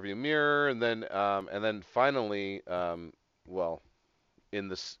him in the rearview mirror, and then finally, well, in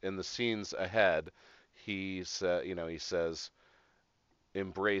the scenes ahead, he says,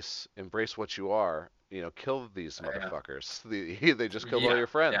 embrace what you are. Kill these Yeah, motherfuckers. They just killed all yeah, your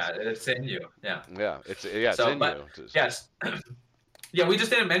friends. yeah. It's in you. Yeah. Yeah, it's So, in but you. yes, yeah, we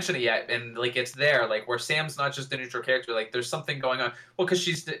just didn't mention it yet, and like it's there, like where Sam's not just a neutral character. Like there's something going on. Well, because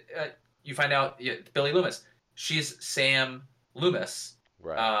you find out, yeah, Billy Loomis. She's Sam Loomis.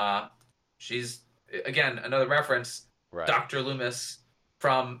 Right, Uh, she's again another reference. right, Doctor Loomis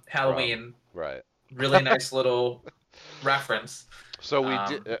from from Halloween. right. Really nice little reference. So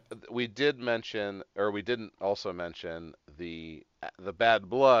Um, we did mention, or we didn't also mention the bad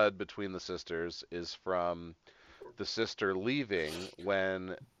blood between the sisters is from the sister leaving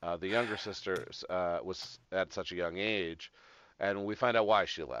when the younger sister was at such a young age. And we find out why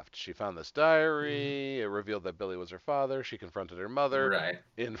she left. She found this diary. It revealed that Billy was her father. She confronted her mother right.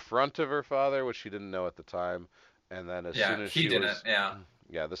 in front of her father, which she didn't know at the time. And then as Yeah, soon as he she didn't. was, Yeah.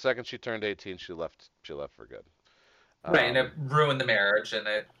 yeah, the second she turned 18, she left. She left for good. Right, and it Um, ruined the marriage, and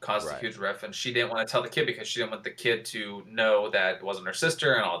it caused a right. huge rift. And she didn't want to tell the kid because she didn't want the kid to know that it wasn't her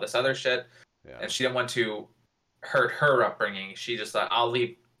sister and all this other shit. Yeah. And she didn't want to hurt her upbringing. She just thought, "I'll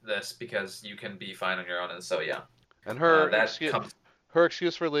leave this because you can be fine on your own." And so, yeah, And that comes. her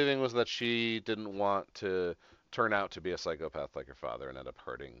excuse for leaving was that she didn't want to turn out to be a psychopath like her father and end up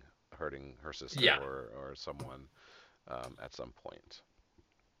hurting her sister Yeah, or someone at some point.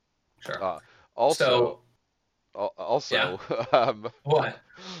 sure. Uh, also, So, yeah, also, um, what?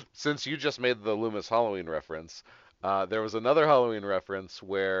 since you just made the Loomis Halloween reference, there was another Halloween reference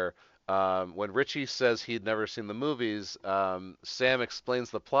where when Richie says he'd never seen the movies, Sam explains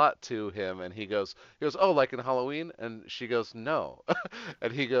the plot to him, and he goes, "Oh, like in Halloween?" And she goes, "No,"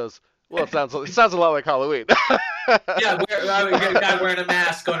 and he goes, "Well, it sounds a lot like Halloween." Yeah, a guy wearing a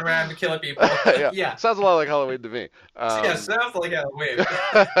mask going around and killing people. Yeah, Yeah, sounds a lot like Halloween to me. yeah, sounds like Halloween.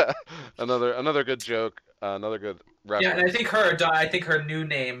 Another good joke, another good Yeah, and reference. I think her new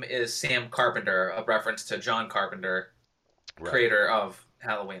name is Sam Carpenter, a reference to John Carpenter, Right. creator of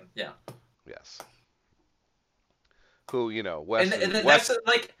Halloween. Yeah, Yes. Who, and that's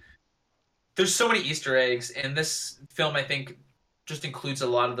like there's so many Easter eggs, and this film I think just includes a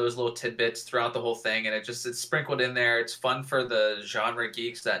lot of those little tidbits throughout the whole thing, and it's sprinkled in there. It's fun for the genre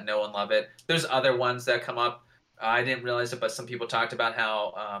geeks that know and love it. There's other ones that come up. I didn't realize it, but some people talked about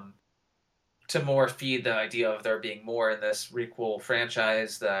how to more feed the idea of there being more in this requel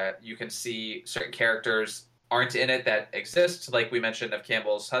franchise that you can see certain characters aren't in it that exist, like we mentioned of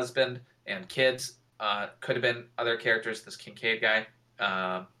Campbell's husband and kids. Could have been other characters. This Kincaid guy,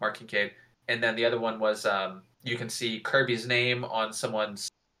 Mark Kincaid, and then the other one was you can see Kirby's name on someone's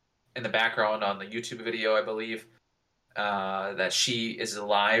in the background on the YouTube video, I believe, that she is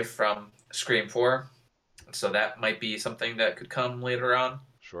alive from Scream 4. So that might be something that could come later on.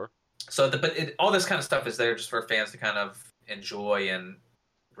 Sure. So, all this kind of stuff is there just for fans to kind of enjoy and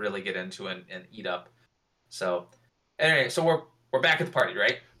really get into and eat up. So, anyway, so we're back at the party,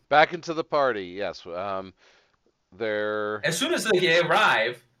 right? Back into the party. Yes. They're As soon as they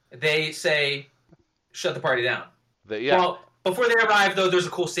arrive, they say, "Shut the party down." yeah. Well, before they arrive, though, there's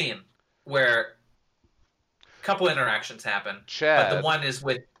a cool scene where a couple interactions happen, but the Chad. one is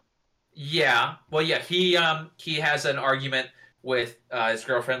with he has an argument with his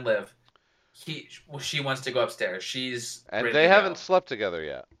girlfriend Liv. She wants to go upstairs. She's And ready they to haven't go. slept together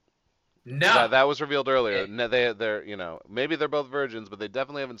yet. No. That was revealed earlier. It, No, they're maybe they're both virgins, but they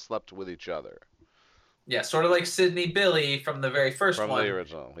definitely haven't slept with each other yeah, sort of like Sydney Billy from the very first from the one.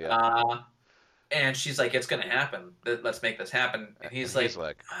 original. Yeah. And she's like, "It's gonna happen. Let's make this happen." And And he's he's like,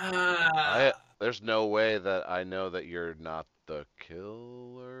 like, "Ah, there's no way that I know that you're not the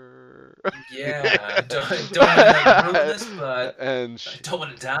killer. yeah, don't want to ruin this, but And I don't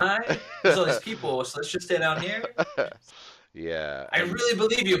want to die. There's all these people, so let's just stay down here." yeah, I and really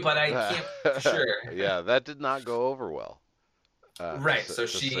believe you, but I can't for sure. yeah, that did not go over well. Right, so To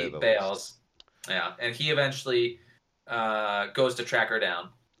say she the least. bails. Yeah, and he eventually goes to track her down.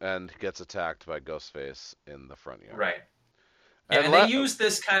 And gets attacked by Ghostface in the front yard. Right. Yeah, And and they use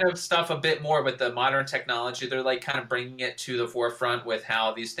this kind of stuff a bit more with the modern technology. They're like kind of bringing it to the forefront with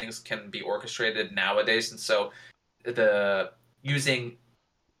how these things can be orchestrated nowadays. And so the using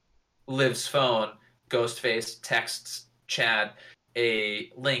Liv's phone, Ghostface texts Chad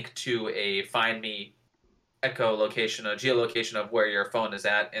a link to a Find Me echolocation, a geolocation of where your phone is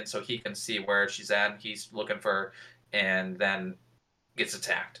at, and so he can see where she's at, and he's looking for her, and then gets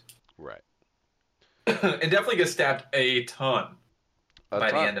attacked. right, And definitely gets stabbed a ton a by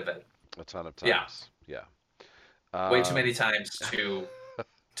the ton, end of it. a ton of Yeah. times. Yeah. Way too many Um, times to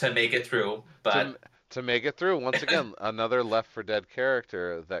make it through, to but to make it through once again, another Left for Dead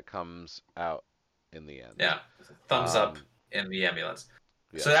character that comes out in the end. yeah, thumbs up Um, in the ambulance.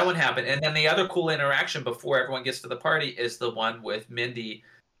 So that yes. one happened, and then the other cool interaction before everyone gets to the party is the one with Mindy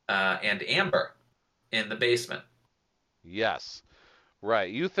and Amber in the basement. Yes.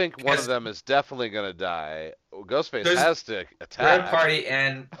 Right. You think one of Because them is definitely gonna die. Ghostface there's has to they're at a attack. party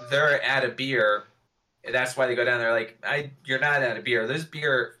and they're at a beer. That's why they go down there like, you're not at a beer. There's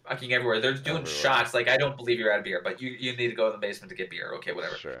beer fucking everywhere. They're doing Everywhere. shots. Like, I don't believe you're at a beer, but you need to go in the basement to get beer. Okay,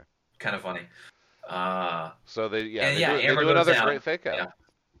 whatever. Sure. Kind of funny. So they And they yeah, do Amber goes another down. great fake out. Yeah.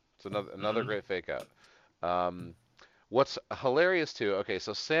 It's another Hmm. great fake out. Um, what's hilarious too? Okay,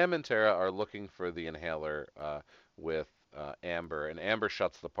 so Sam and Tara are looking for the inhaler with Amber, and Amber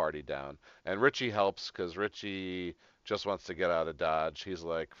shuts the party down, and Richie helps because Richie just wants to get out of Dodge. He's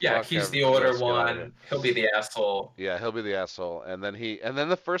like, Yeah, "Fuck he's the everybody, older let's get out of here." one. He'll be the asshole. Yeah, he'll be the asshole, and then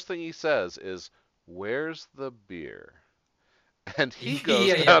the first thing he says is, "Where's the beer?" And he goes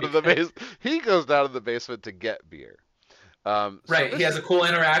Yeah, yeah, down to the because base. He goes down to the basement to get beer. So right, he this has is a cool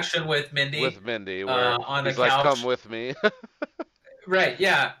interaction with with Mindy Mindy, where on the he's like, "Come couch. with me." Right,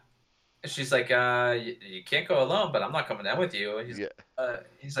 yeah. And she's like, you can't go alone, but I'm not coming down with you. And Yeah,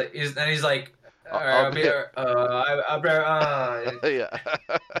 he's like, I'll I'll be, be. I'll be, Yeah.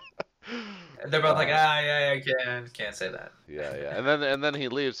 and they're both like, Uh, yeah, I can't say that. yeah, yeah. And then he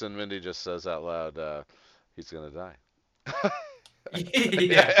leaves, and Mindy just says out loud, "He's gonna die."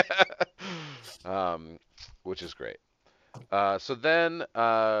 Yeah. Yeah. Um, which is great. So then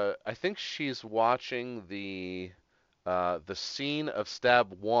I think she's watching the scene of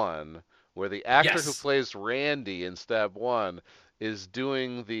Stab One, where the actor who Yes. plays Randy in Stab One is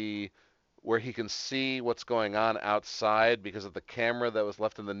doing the where he can see what's going on outside because of the camera that was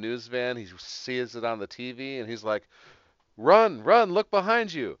left in the news van. He sees it on the TV, and he's like, "Run, run! Look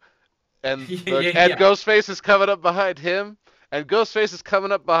behind you!" Yeah, And yeah. Ghostface is coming up behind him, and Ghostface is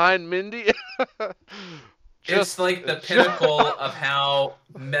coming up behind Mindy. It's just, like the pinnacle of how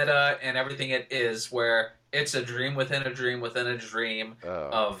meta and everything it is, where it's a dream within a dream within a dream oh.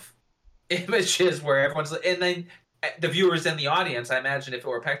 of images where everyone's, and then the viewers in the audience, I imagine if it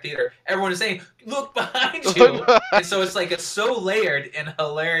were a packed theater, everyone is saying, "Look behind you," and so it's so layered and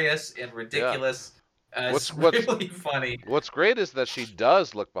hilarious and Yeah. ridiculous. It's What's really funny. What's great is that she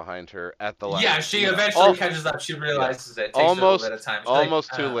does look behind her at the Yeah, last, she eventually all catches up. She yeah, realizes it takes her a little bit of time. She's like,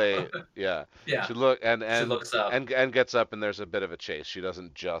 almost too late. Yeah, yeah. she look She looks up. and gets up, and there's a bit of a chase. She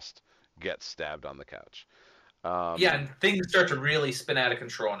doesn't just get stabbed on the couch. Yeah, Um, and things start to really spin out of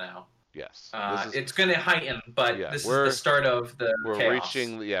control now. yes, this is It's going to heighten, but yeah, this is the start of the chaos.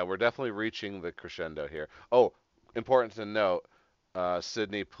 we're definitely reaching the crescendo here. Oh, important to note,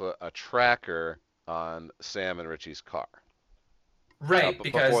 Sydney put a tracker on Sam and Richie's car Right,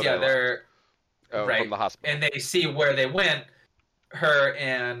 because before they yeah, left they're from right, the hospital. and they see where they went. Her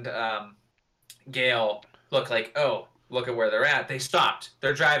and Gail look like, oh, look at where they're at. They stopped.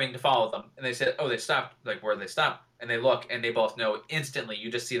 They're driving to follow them, and they said, oh, they stopped. Like, where did they stop? And they look, and they both know instantly.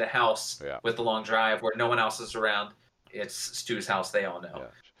 You just see the house Yeah. with the long drive where no one else is around. It's Stu's house. They all know. Yeah.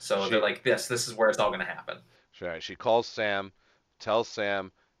 So She they're like, this is where it's all going to happen. She calls Sam, tells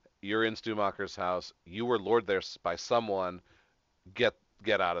Sam, "You're in Stumacher's house. You were lured there by someone. Get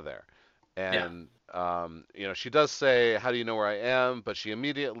out of there." Yeah. And she does say, "How do you know where I am?" But she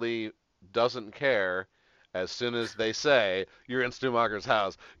immediately doesn't care. As soon as they say, "You're in Stumacher's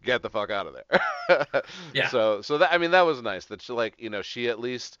house, get the fuck out of there." Yeah. So that, I mean, that was nice that she at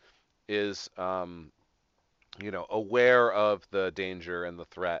least is aware of the danger and the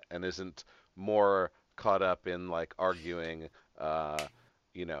threat, and isn't more caught up in like arguing, uh,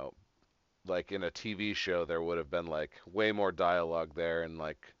 you know, like in a TV show there would have been like way more dialogue there and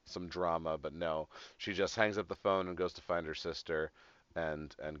like some drama, but no, she just hangs up the phone and goes to find her sister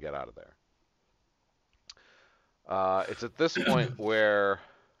and get out of there. It's at this point where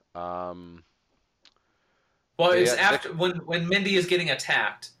um, Well, they, it's they after when Mindy is getting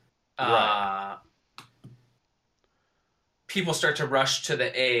attacked. right, Uh, People start to rush to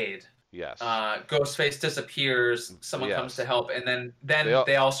the aid. yes, Ghostface disappears. Someone comes to yes, help, and then they all,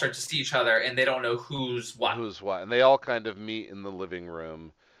 they all start to see each other, and they don't know who's what. who's what, and they all kind of meet in the living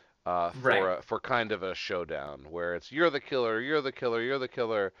room Right. for kind of a showdown where it's "You're the killer, you're the killer, you're the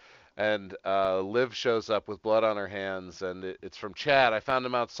killer," and Liv shows up with blood on her hands, and it's from Chad. "I found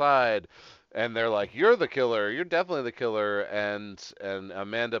him outside," and they're like, "You're the killer, you're definitely the killer," and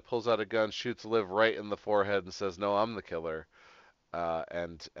Amanda pulls out a gun, shoots Liv right in the forehead, and says, "No, I'm the killer."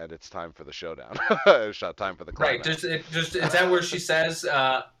 And it's time for the showdown. Shot time for the Right. climax. Is that where she says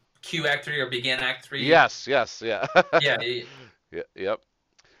Q Act 3 or begin Act 3? Yes, yes, yeah. Yeah. Yep.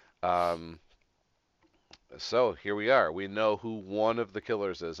 Um, So here we are. We know who one of the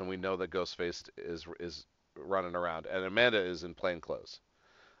killers is, and we know that Ghostface is running around, and Amanda is in plain clothes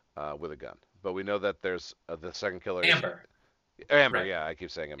with a gun. But we know that there's the second killer is Amber. Amber. Right. Yeah, I keep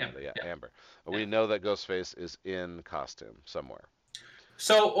saying Amanda. Amber. Yeah, Yeah. Amber. Yeah. We know that Ghostface is in costume somewhere.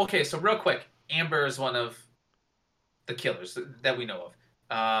 So okay. So real quick, Amber is one of the killers that we know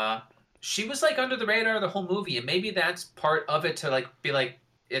of. She was like under the radar the whole movie, and maybe that's part of it to like be like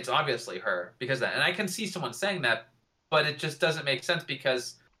it's obviously her because of that. And I can see someone saying that, but it just doesn't make sense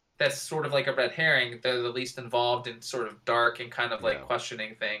because that's sort of like a red herring. They're the least involved in sort of dark and kind of like Yeah.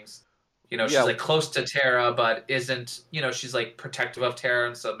 questioning things. She's Yeah. like close to Tara, but isn't. She's like protective of Tara,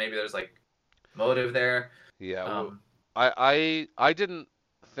 and so maybe there's like motive there. Yeah. Um, I didn't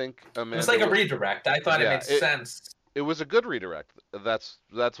think it was Amanda. like a redirect. I thought it Yeah. made sense. It was a good redirect. That's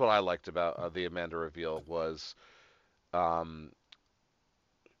what I liked about the Amanda reveal was um,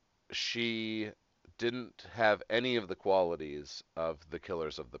 she didn't have any of the qualities of the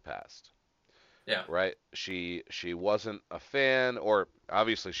killers of the past. Yeah. Right? She wasn't a fan, or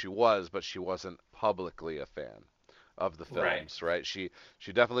obviously she was, but she wasn't publicly a fan of the Right. films, right? She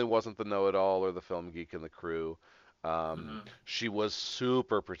definitely wasn't the know-it-all or the film geek in the crew. Hmm. She was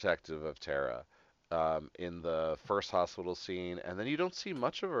super protective of Tara in the first hospital scene, and then you don't see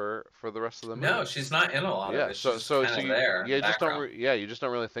much of her for the rest of the No, movie. she's not in a lot of Yeah, it. She's just kind of you there in yeah the just don't background. you just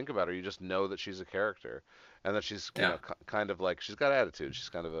don't really think about her. You just know that she's a character, and that she's Yeah. kind of like she's got attitude. She's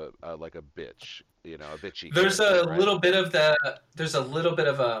kind of a like a bitch, a bitchy There's character, a right? little bit of the. There's a little bit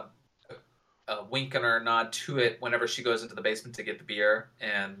of a wink and or nod to it whenever she goes into the basement to get the beer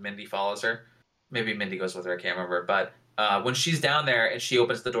and Mindy follows her. Maybe Mindy goes with her. I can't remember. But when she's down there and she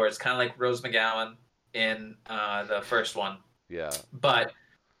opens the door, it's kind of like Rose McGowan in the first one. Yeah, But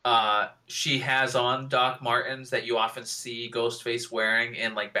she has on Doc Martens that you often see Ghostface wearing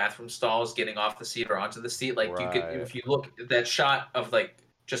in like bathroom stalls, getting off the seat or onto the seat. Like you could, right. if you look at that shot of like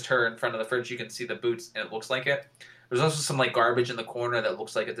just her in front of the fridge, you can see the boots and it looks like it. There's also some like garbage in the corner that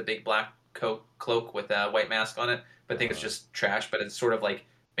looks like it's a big black cloak with a white mask on it, but I think it's Uh-huh. just trash. But it's sort of like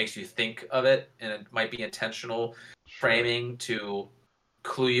makes you think of it, and it might be intentional Sure. framing to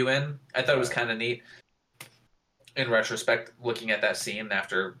clue you in. I thought it was Right. kind of neat in retrospect, looking at that scene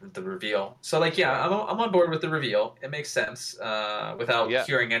after the reveal. So, like, yeah, Sure. I'm on board with the reveal. It makes sense without Yeah.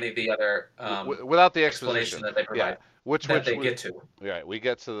 hearing any of the other Without the explanation exposition. that they Yeah. provide that Which they we get to. right. We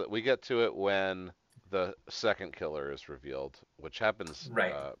get to it when the second killer is revealed, which happens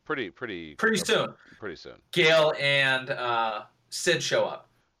Right. Pretty soon. pretty soon. Gail and Sid show up.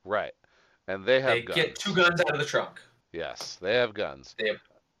 Right. And they have They get two guns. guns out of the trunk. Yes, they have guns. They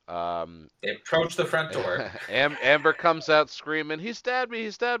Um, they approach the front door. Amber comes out screaming, he stabbed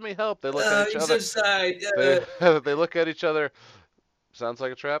me, help!" They look at each He's other. inside. They they look at each other. Sounds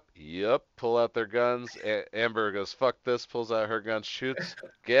like a trap. Yep. Pull out their guns. Amber goes, "Fuck this!" Pulls out her gun, shoots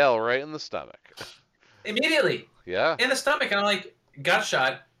Gail right in the stomach. Immediately Yeah. in the stomach, and I'm like, got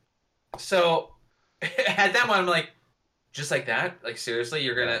shot. So at that moment, I'm like, just like that? Like seriously,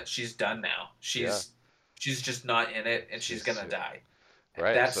 you're gonna? Yeah. She's done now. Yeah. She's just not in it, and she's She's gonna die.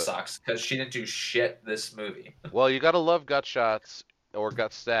 right. That So, sucks because she didn't do shit this movie. well, you gotta love gut shots or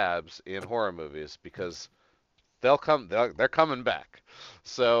gut stabs in horror movies because they're coming back.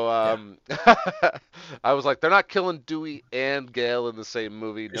 So Yeah. I was like, they're not killing Dewey and Gale in the same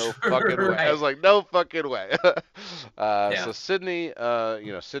movie. No fucking way. I Right. was like, no fucking way. Yeah. So Sydney,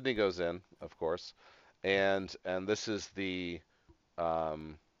 Sydney goes in, of course, and this is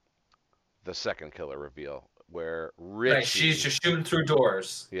um, the second killer reveal where Right. She's Richie, just shooting through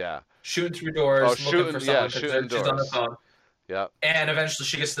doors, yeah, shooting through oh doors, looking shooting, for yeah, someone because shooting she's on the doors, phone. yeah, And eventually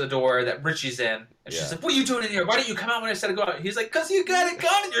she gets to the door that Richie's in, and she's yeah, like, "What are you doing in here? Why didn't you come out when I said to go out?" He's like, "Cause you got a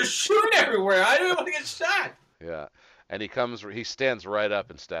gun and you're shooting everywhere. I didn't want to get shot." yeah, and he stands right up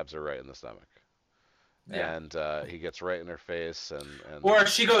and stabs her right in the stomach. Yeah. And he gets right in her face, and Or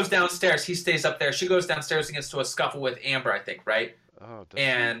she goes downstairs. He stays up there. She goes downstairs and gets to a scuffle with Amber, I think, right? oh, does she?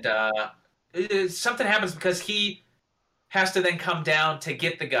 And something happens because he has to then come down to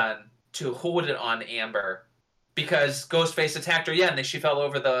get the gun to hold it on Amber because Ghostface attacked her. Yeah, and then she fell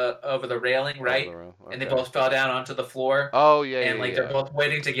over the railing, right? And they Okay. both fell down onto the floor. Oh yeah, And yeah, like yeah. they're both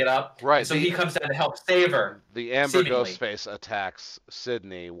waiting to get up. Right. And so he comes down to help save her. The Amber seemingly. Ghostface attacks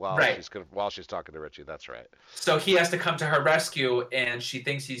Sydney while Right. while she's talking to Richie. That's right. So he has to come to her rescue, and she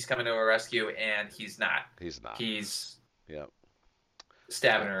thinks he's coming to her rescue, and he's not. He's not. He's Yep.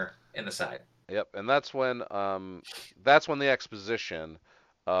 stabbing her in the side. Yep. And that's when the exposition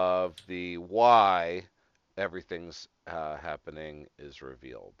of the why everything's happening is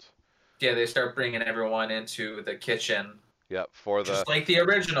revealed. Yeah, they start bringing everyone into the kitchen, Yep. For the just like the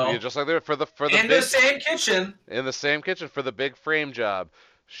original, yeah, just like there for the in big the same kitchen. in the same kitchen for the big frame job.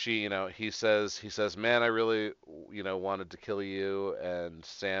 He says, "Man, I really, wanted to kill you." And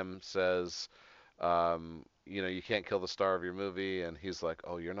Sam says, "You can't kill the star of your movie." And he's like,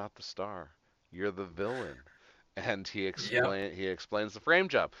 "Oh, you're not the star. You're the villain." And Yep. he explains the frame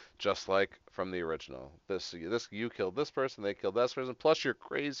job, just like from the original. This you killed this person, they killed that person. Plus you're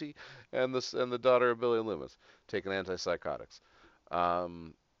crazy, and the daughter of Billy Loomis taking antipsychotics.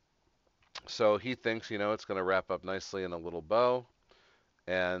 Um, so he thinks, it's going to wrap up nicely in a little bow,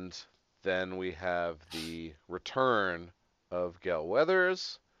 and then we have the return of Gale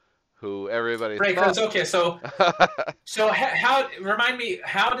Weathers, who everybody Right, thought. because okay, so how remind me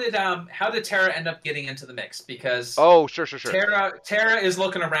how did Tara end up getting into the mix? Because Oh, sure, sure, sure. Tara is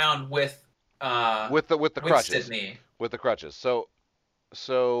looking around With the with crutches, Sydney with the crutches.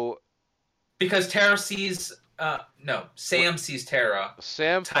 So because Tara sees no Sam sees Tara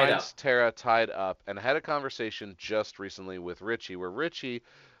Sam tied finds up. Tara tied up and had a conversation just recently with Richie, where Richie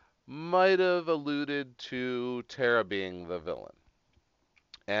might have alluded to Tara being the villain.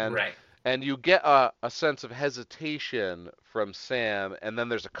 and Right, and you get a sense of hesitation from Sam, and then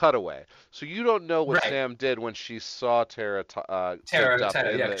there's a cutaway. So you don't know what right. Sam did when she saw Tara taped Tara up tied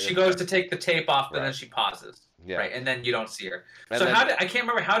up. in Yeah, the she in goes to take the tape off, but then right, she pauses. yeah, Right, and then you don't see her. and So then I can't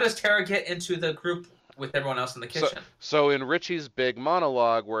remember how does Tara get into the group with everyone else in the so kitchen so in Richie's big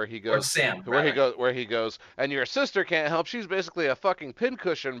monologue where he or goes Sam rather. and your sister can't help, she's basically a fucking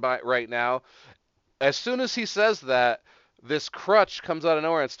pincushion right now. As soon as he says that, this crutch comes out of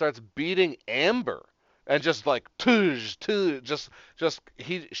nowhere and starts beating Amber, and just like toosh, toosh,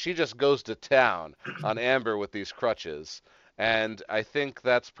 she just goes to town on Amber with these crutches. And I think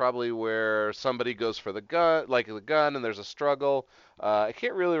that's probably where somebody goes for the gun, and there's a struggle. I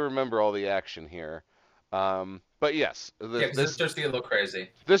can't really remember all the action here, but yes, Yeah, because it starts to get a little crazy.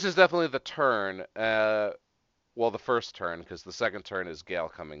 this is definitely the turn. Well, the first turn, because the second turn is Gale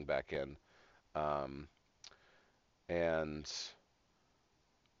coming back in. Um, and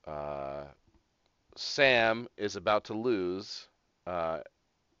uh, Sam is about to lose, uh,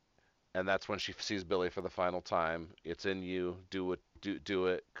 and that's when she sees Billy for the final time. It's in you. Do it. Do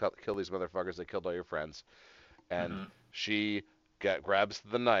it. Kill these motherfuckers. They killed all your friends. And Hmm. she grabs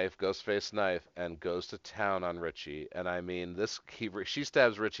the knife, Ghostface knife, and goes to town on Richie. And I mean, she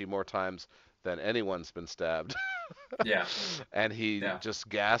stabs Richie more times than anyone's been stabbed. Yeah, And he yeah, just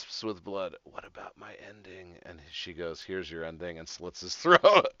gasps with blood. What about my ending? And she goes, "Here's your ending," and slits his throat.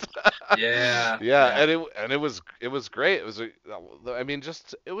 yeah, Yeah, yeah. it was great. I mean,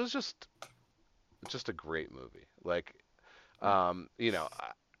 it was just a great movie. Like, you know,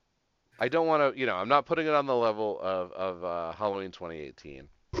 I don't want to, I'm not putting it on the level of Halloween 2018.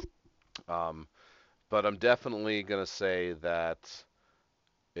 Um, but I'm definitely gonna say that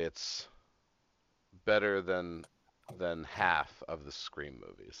it's better than half of the Scream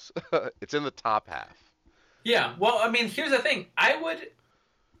movies. It's in the top half. Yeah. Well, I mean, here's the thing. I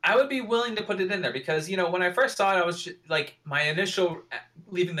would be willing to put it in there because when I first saw it, I was like my initial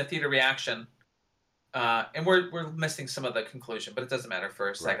leaving the theater reaction, and we're missing some of the conclusion, but it doesn't matter for a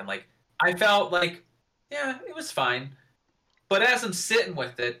Right. second. Like I felt like, yeah, it was fine. But as I'm sitting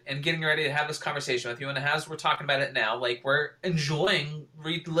with it and getting ready to have this conversation with you, and as we're talking about it now, like we're enjoying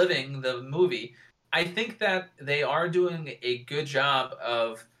reliving the movie, I think that they are doing a good job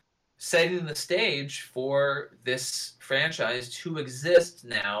of setting the stage for this franchise to exist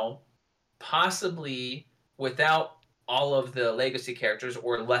now, possibly without all of the legacy characters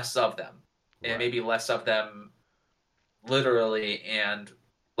or less of them, and Right. maybe less of them literally and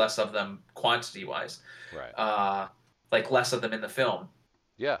less of them quantity wise. Right. Uh, like less of them in the film.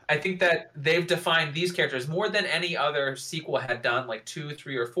 Yeah. I think that they've defined these characters more than any other sequel had done, like 2,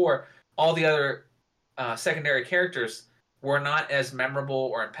 3, or 4. All the other secondary characters were not as memorable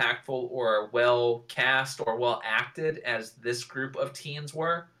or impactful or well cast or well acted as this group of teens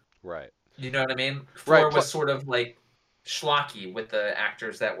were. Right. You know what I mean? Right. 4 was sort of like schlocky with the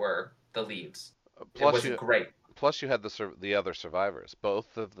actors that were the leads. It Plus wasn't you great. plus you had the other survivors.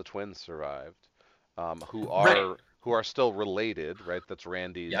 Both of the twins survived, Right. who are still related. Right. That's Yep.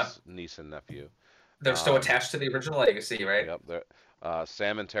 Randy's niece and nephew. They're still attached to the original legacy, right? Yep.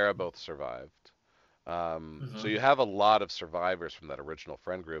 Sam and Tara both survived. So Hmm. you have a lot of survivors from that original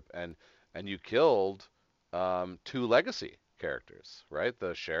friend group, and you killed two legacy characters, right?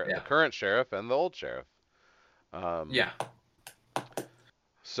 The Yeah. current sheriff, and the old sheriff. Um, Yeah.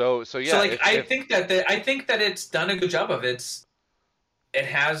 so So yeah, like I think that it's done a good job of it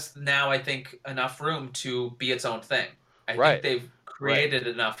has now I think enough room to be its own thing. I think right, they've right. created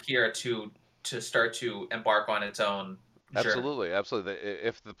enough here to start to embark on its own journey. Absolutely, absolutely.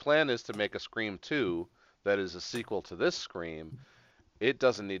 If the plan is to make a Scream 2 that is a sequel to this Scream, it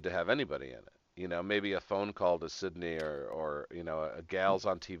doesn't need to have anybody in it. Maybe a phone call to Sydney, or a gal's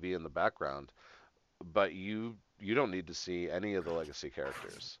on TV in the background, but you don't need to see any of the legacy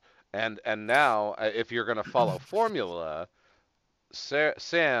characters. And now, if you're going to follow formula,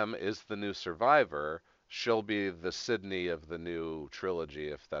 Sam is the new survivor. She'll be the Sydney of the new trilogy,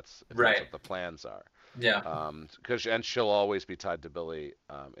 if that's Right. what the plans are. Yeah. And she'll always be tied to Billy,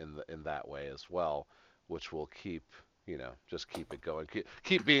 in that way as well, which will keep just keep it going.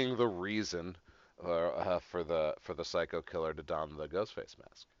 Keep being the reason for the psycho killer to don the Ghostface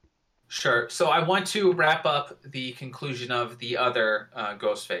mask. Sure. So I want to wrap up the conclusion of the other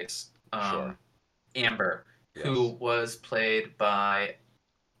Ghostface, Sure. Amber, who Yes. was played by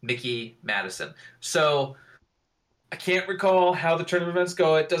Mickey Madison. So I can't recall how the turn of events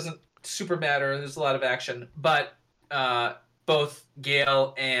go. It doesn't super matter. There's a lot of action, but both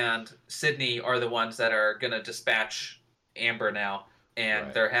Gail and Sydney are the ones that are gonna dispatch Amber now, and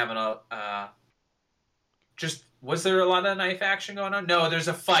Right. they're having a just. Was there a lot of knife action going on? No, there's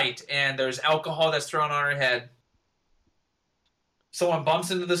a fight, and there's alcohol that's thrown on her head. Someone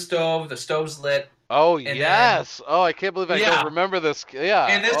bumps into the stove. The stove's lit, Oh and then yes. Oh, I can't believe I don't yeah, remember this. Yeah.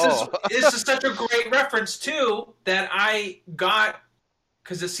 and this is Oh. this is such a great reference too that I got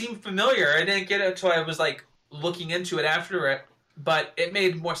because it seemed familiar. I didn't get it until I was like looking into it after it, but it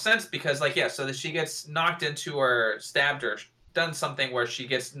made more sense because like yeah, so that she gets knocked into or stabbed or done something where she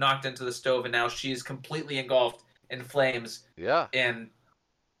gets knocked into the stove and now she's completely engulfed in flames Yeah. and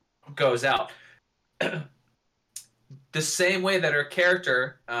goes out. The same way that her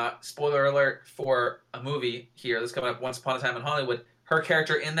character, spoiler alert for a movie here that's coming up, Once Upon a Time in Hollywood, her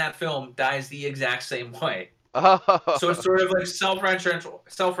character in that film dies the exact same way. So it's Oh. sort of like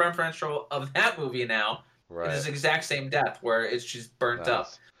self-referential of that movie now. It is Right. the exact same death where she's burnt up.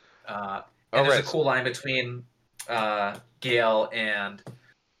 Nice. All And there's a right. cool line between Gail and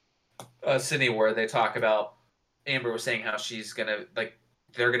Sydney where they talk about Amber was saying how she's gonna like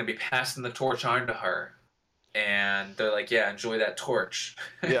they're gonna be passing the torch on to her, and they're like, yeah, enjoy that torch.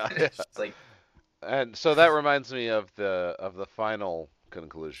 Yeah. It's just like And so that reminds me of the final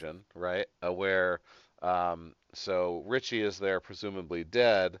conclusion, right? Where so Richie is there, presumably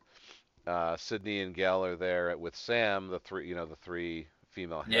dead. Sydney and Gal are there with Sam, the three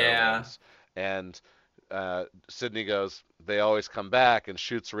female yeah, heroines, and Sydney goes, they always come back and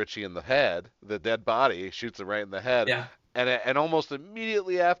shoots Richie in the head, the dead body, shoots him right in the head, yeah, and almost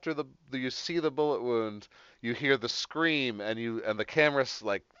immediately after you see the bullet wound, you hear the scream, and the camera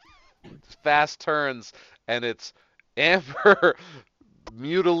like fast turns, and it's Amber,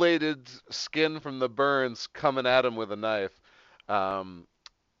 mutilated skin from the burns, coming at him with a knife. Um,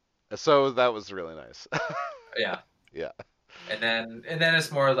 so that was really nice. yeah. Yeah, And then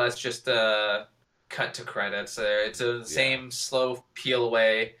it's more or less just a cut to credits. It's the yeah, same slow peel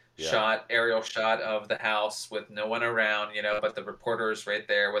away yeah, shot, aerial shot of the house with no one around, but the reporter's right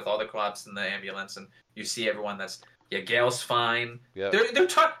there with all the cops in the ambulance, and you see everyone that's yeah. Gail's fine. yep, They're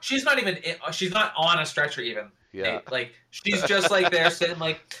she's not even she's not on a stretcher even. yeah, Nate, like she's just like there sitting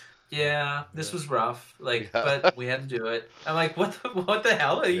like. Yeah, this yeah, was rough. Like, yeah, but we had to do it. I'm like, what the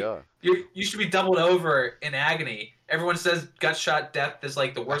hell? yeah, You should be doubled over in agony. Everyone says gut shot death is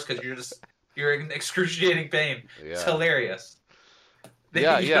like the worst because you're in excruciating pain. It's yeah, hilarious.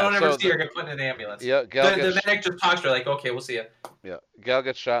 yeah, You yeah. don't ever So see her get put in an ambulance. yeah, The medic just talks to her like, okay, we'll see you. yeah, Gal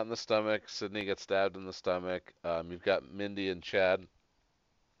gets shot in the stomach. Sydney gets stabbed in the stomach. You've got Mindy and Chad.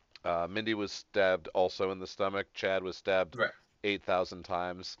 Mindy was stabbed also in the stomach. Chad was stabbed Right. 8,000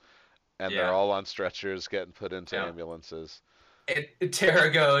 times, and they're Yeah. all on stretchers getting put into Yeah. ambulances. And Tara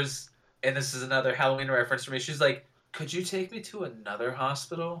goes, and this is another Halloween reference for me. She's like, "Could you take me to another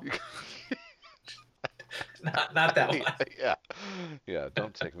hospital?" Not that one. Yeah, yeah.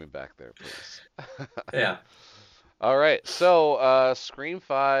 Don't take me back there, please. Yeah. All right, so Scream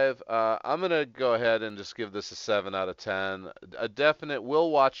 5, I'm gonna go ahead and just give this a 7 out of 10. A definite will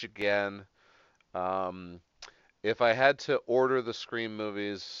watch again. Um, if I had to order the Scream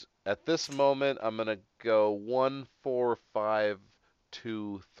movies at this moment, I'm gonna go 1, 4, 5,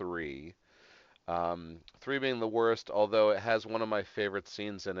 2, 3. 3 being the worst, although it has one of my favorite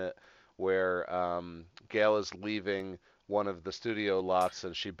scenes in it where Gail is leaving one of the studio lots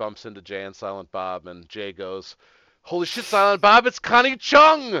and she bumps into Jay and Silent Bob, and Jay goes, "Holy shit, Silent Bob, it's Connie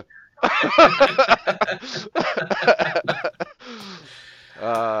Chung!"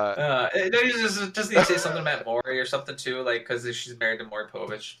 Doesn't he say something about Maury or something too? Like, because she's married to Maury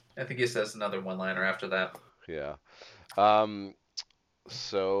Povich. I think he says another one-liner after that. Yeah. Um,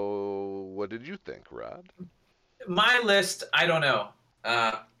 so, what did you think, Rod? My list, I don't know.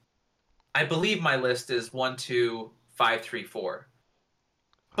 I believe my list is 1, 2, 5, 3, 4.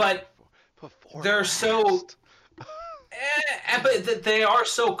 But Put 4 they're so, last. but they are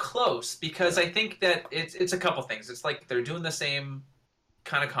so close because I think that it's a couple things. It's like they're doing the same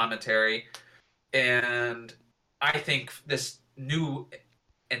kind of commentary, and I think this new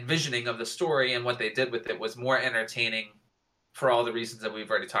envisioning of the story and what they did with it was more entertaining for all the reasons that we've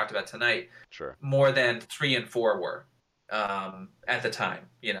already talked about tonight, Sure. more than 3 and 4 were at the time.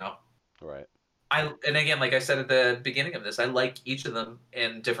 Right. and again, like I said at the beginning of this, I like each of them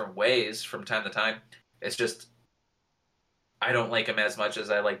in different ways from time to time. It's just I don't like them as much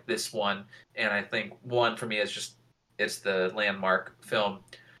as I like this one, and I think one for me is just it's the landmark film,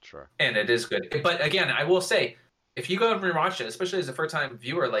 Sure. and it is good. But again, I will say, if you go and rewatch it, especially as a first time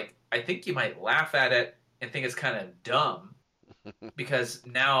viewer, like I think you might laugh at it and think it's kind of dumb because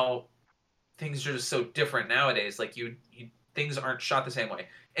now things are just so different nowadays. Like you things aren't shot the same way.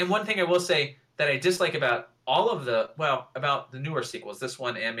 And one thing I will say that I dislike about all of the well about the newer sequels, this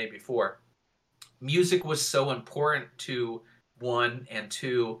one and maybe four, music was so important to one and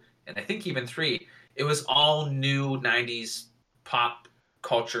two, and I think even three. It was all new '90s pop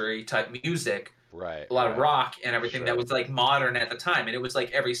culture type music, Right, a lot of right. rock and everything that Sure. was like modern at the time, and it was like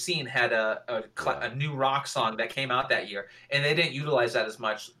every scene had Yeah. a new rock song that came out that year, and they didn't utilize that as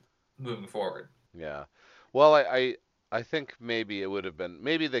much moving forward. Yeah. Well, I think maybe it would have been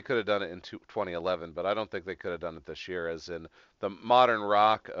maybe they could have done it in 2011, but I don't think they could have done it this year, as in the modern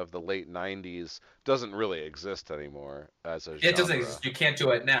rock of the late 90s doesn't really exist anymore as a It doesn't genre. exist. You can't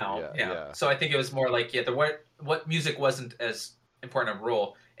do it now. Yeah, Yeah. yeah. So I think it was more like yeah, the what music wasn't as important a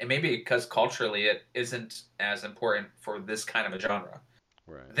role, and maybe because culturally it isn't as important for this kind of a genre.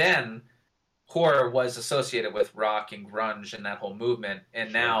 Right. Then horror was associated with rock and grunge and that whole movement,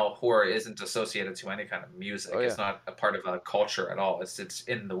 and Sure. now horror isn't associated to any kind of Oh music. yeah. It's not a part of a culture at all. It's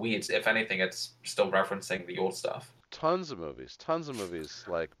in the weeds. If anything, it's still referencing the old stuff. Tons of movies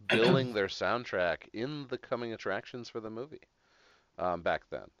like billing their soundtrack in the coming attractions for the movie back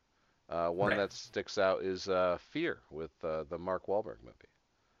then. One Right. that sticks out is Fear with the Mark Wahlberg movie.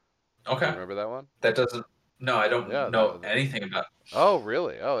 Do you Okay. remember that one? That doesn't. No, I don't Yeah, know anything about. oh,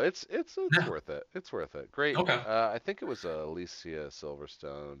 really? Oh, it's No. worth it. It's worth it. Great. Okay. I think it was Alicia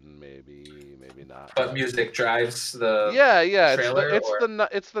Silverstone, maybe not, But but music drives the yeah, yeah. trailer, or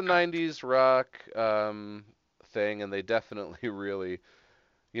It's the '90s rock thing, and they definitely really,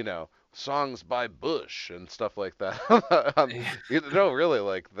 songs by Bush and stuff like that. No, really,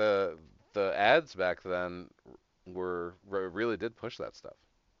 like the ads back then really did push that stuff.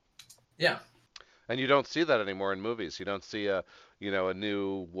 yeah, And you don't see that anymore in movies. You don't see a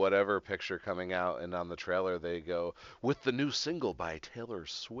new whatever picture coming out, and on the trailer they go with the new single by Taylor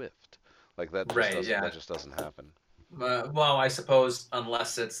Swift. Like right, that yeah. just doesn't happen. Well, I suppose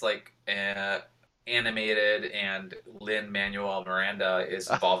unless it's like animated and Lin Manuel Miranda is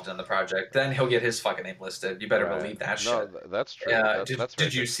involved in the project, then he'll get his fucking name listed. You better Right. believe that No, shit. that's true. That's very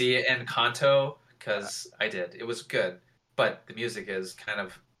Did you true. see it in Kanto? Uh, Because I did. It was good, but the music is kind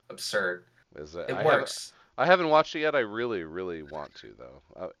of absurd. is It works. I haven't watched it yet. I really really want to though.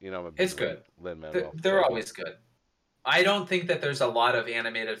 I'm a big It's good. Lin Manuel They're fan. always good. I don't think that there's a lot of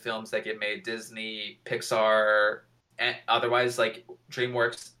animated films that get made Disney, Pixar, and otherwise like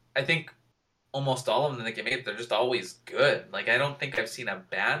DreamWorks. I think almost all of them that get made, they're just always good. Like I don't think I've seen a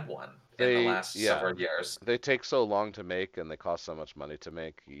bad one in the last Yeah, several years. they take so long to make and they cost so much money to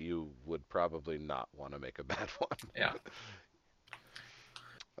make. You would probably not want to make a bad Yeah. one.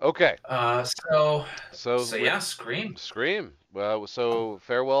 Okay. So So so with yeah, Scream. Scream, well, so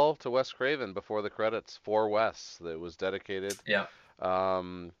farewell to Wes Craven before the credits for Wes that was dedicated. Yeah.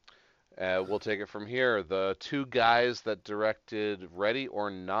 Um, we'll take it from here. The two guys that directed Ready or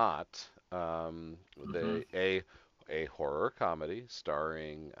Not, Hmm. a horror comedy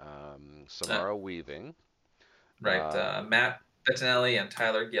starring Uh, Samara Weaving, right. um, Matt Bettinelli and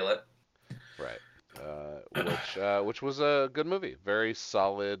Tyler Gillett. right, which was a good movie, very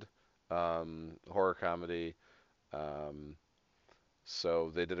solid horror comedy. Um, So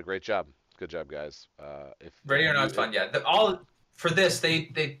they did a great job. Good job, guys. If Ready or Not's you fun. Yeah. All for this, they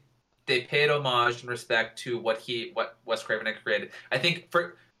paid homage and respect to what Wes Craven had created. I think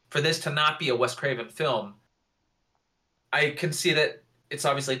for this to not be a Wes Craven film, I can see that it's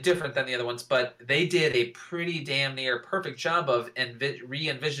obviously different than the other ones, but they did a pretty damn near perfect job of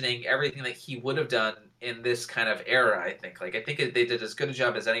re-envisioning everything that he would have done in this kind of era. I think, like, I think they did as good a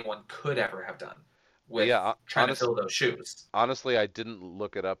job as anyone could ever have done with yeah, trying to fill those shoes. honestly, I didn't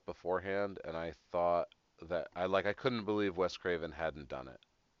look it up beforehand, and I thought that I couldn't believe Wes Craven hadn't done it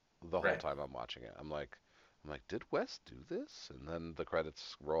the whole Right. time I'm watching it. I'm like, did Wes do this? And then the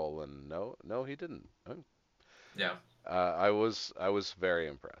credits roll, and no, he didn't. Yeah. I was very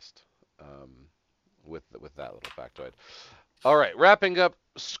impressed um, with that little factoid. All right, wrapping up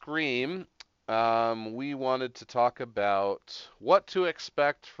Scream, we wanted to talk about what to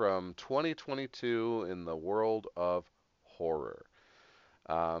expect from 2022 in the world of horror.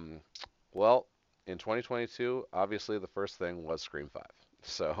 Um, well, in 2022, obviously the first thing was Scream 5.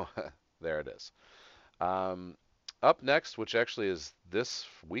 So there it is. Um, Up next, which actually is this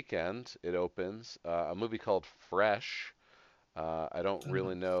weekend, it opens a movie called Fresh. I don't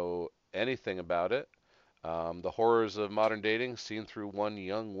really know anything about it. The horrors of modern dating seen through one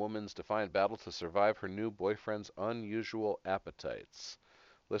young woman's defiant battle to survive her new boyfriend's unusual appetites.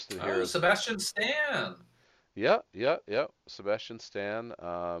 Listed here Oh, as, Sebastian Stan. yeah, yeah, yeah, Sebastian Stan.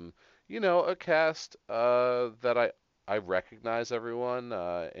 A cast that I recognize everyone.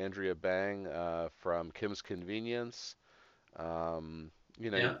 Andrea Bang from Kim's Convenience. Um,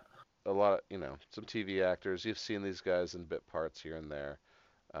 you know, Yeah. a lot of, some TV actors. You've seen these guys in bit parts here and there.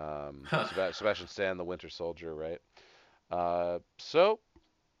 Huh. Sebastian Stan, the Winter Soldier, right? So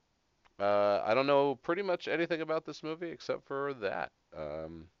I don't know pretty much anything about this movie except for that.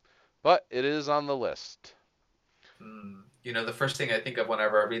 But it is on the list. The first thing I think of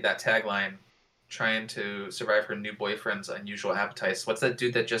whenever I read that tagline, trying to survive her new boyfriend's unusual appetites. What's that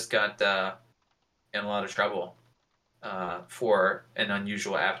dude that just got in a lot of trouble for an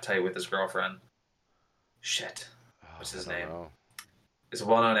unusual appetite with his girlfriend? Shit. What's Oh, I his don't name? know. Is a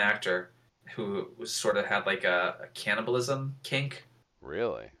well-known actor who was sort of had like a cannibalism kink.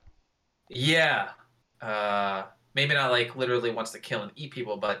 Really? Yeah. Uh, Maybe not like literally wants to kill and eat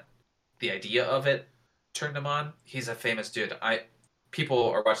people, but the idea of it turned him on. He's a famous dude. People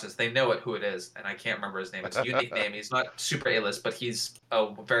are watching this, they know who it is, and I can't remember his name. It's a unique name. He's not super A-list, but he's a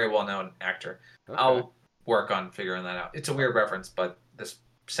very well-known actor. Okay. I'll work on figuring that out. It's a weird reference, but this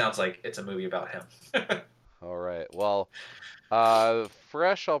sounds like it's a movie about him. All right. Well,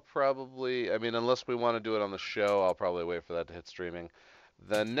 Fresh, I'll probably, I mean, unless we want to do it on the show, I'll probably wait for that to hit streaming.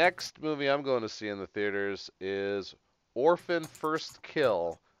 The next movie I'm going to see in the theaters is Orphan First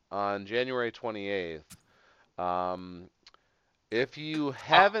Kill on January 28th. Um, if you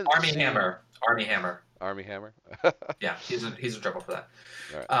haven't Army seen Hammer. Army Hammer. Army Hammer, Yeah, he's in trouble for that.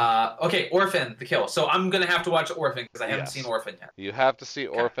 all right. Okay, Orphan, The Kill. So I'm gonna have to watch Orphan because I haven't seen Yes, Orphan yet. you have to see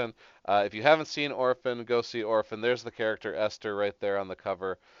Okay. Orphan. If you haven't seen Orphan, go see Orphan. There's the character Esther right there on the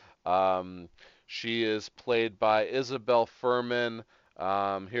cover. Um, she is played by Isabel Furman.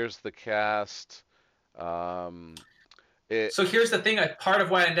 Here's the cast. Um, it, So here's the thing. Part of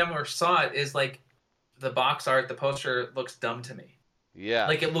why I never saw it is like the box art, the poster looks dumb to me.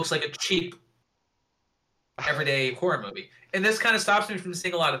 Like it yes. looks like a cheap everyday horror movie. And this kind of stops me from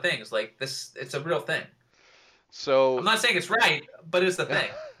seeing a lot of things. Like this, it's a real thing. I'm So not saying it's right, but it's the thing.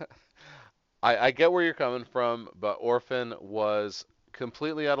 I get where you're coming from, but Orphan was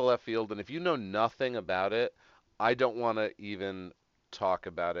completely out of left field, and if you know nothing about it, I don't want to even talk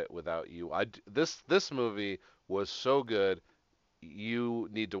about it without you. This movie was so good, you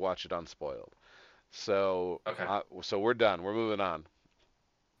need to watch it unspoiled. So Okay. so we're done. We're moving on.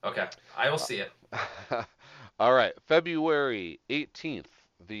 Okay. I will see it. All right, February 18th,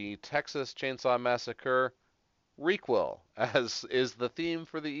 the Texas Chainsaw Massacre requel, as is the theme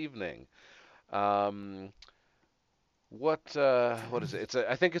for the evening. Um, what is it?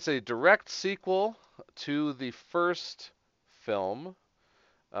 I think it's a direct sequel to the first film,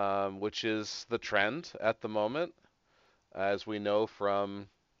 which is the trend at the moment, as we know from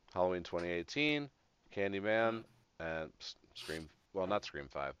Halloween 2018, Candyman, and Scream. Well, not Scream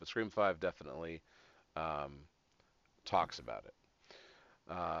 5, but Scream 5 definitely um, talks about it.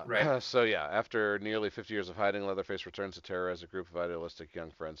 Right. So yeah, after nearly 50 years of hiding, Leatherface returns to terrorize a group of idealistic young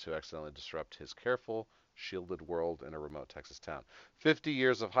friends who accidentally disrupt his careful, shielded world in a remote Texas town. 50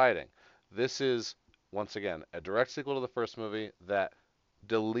 years of hiding. This is once again a direct sequel to the first movie that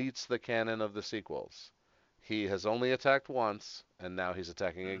deletes the canon of the sequels. He has only attacked once, and now he's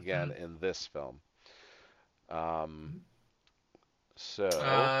attacking again Mm-hmm. in this film. Um, so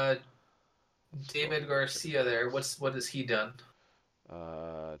Uh, scroll David down here. Garcia there. What has he done?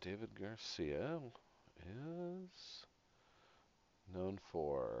 David Garcia is known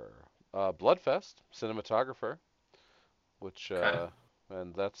for Bloodfest, cinematographer, which Okay.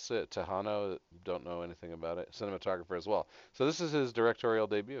 and that's it. Tejano, don't know anything about it. Cinematographer as well. So this is his directorial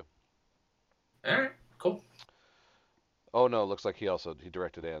debut. All right. Cool. Oh no, looks like he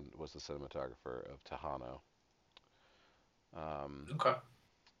directed and was the cinematographer of Tejano. Um, Okay.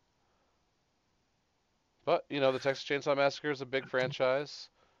 but the Texas Chainsaw Massacre is a big franchise.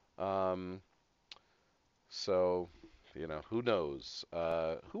 Um, so who knows?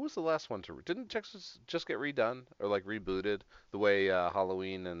 Who was the last one to? Didn't Texas just get redone or like rebooted the way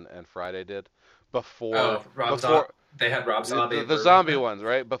Halloween and Friday did before Oh, Rob before Zombie. They had Rob Zombie the for zombie ones,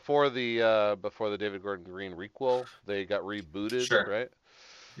 right? Before the David Gordon Green requel, they got rebooted, sure. right?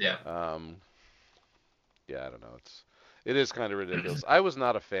 Yeah. Um, yeah, I don't know. It is kind of ridiculous. I was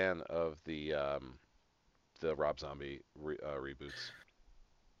not a fan of the Rob Zombie reboots.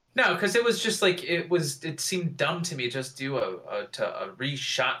 No, because it was just like it was. It seemed dumb to me. Just do a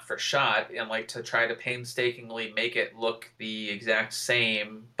reshot for shot and like to try to painstakingly make it look the exact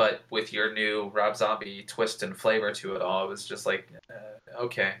same, but with your new Rob Zombie twist and flavor to it all. It was just like,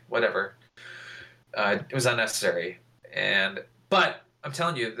 okay, whatever. It was unnecessary, and but I'm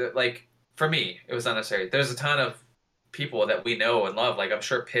telling you that like for me, it was unnecessary. There's a ton of people that we know and love. Like I'm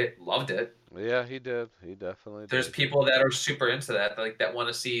sure Pitt loved it. Yeah, he did. He definitely There's did. people that are super into that, like that want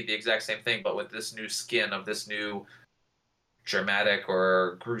to see the exact same thing, but with this new skin of this new dramatic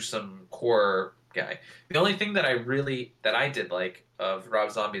or gruesome horror guy. The only thing that I did like of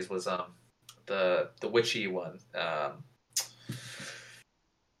Rob Zombies was the witchy one.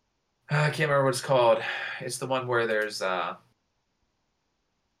 I can't remember what it's called. It's the one where there's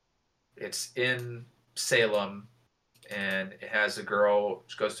it's in Salem and it has a girl.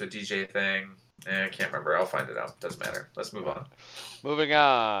 She goes to a DJ thing. I can't remember. I'll find it out. Doesn't matter. Let's move All right. on. Moving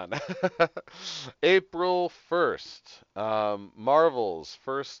on. April 1st. Marvel's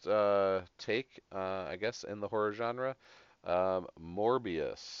first take, I guess, in the horror genre.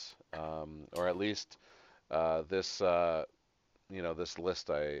 Morbius. Or at least this this list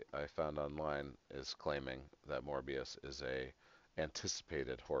I found online is claiming that Morbius is a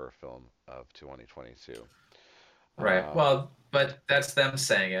anticipated horror film of 2022. Right. Um, Well, but that's them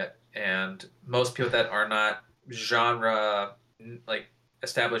saying it, and most people that are not genre like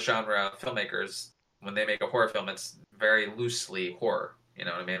established genre filmmakers, when they make a horror film, it's very loosely horror. You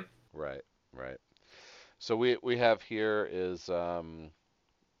know what I mean? right, right. So we have here is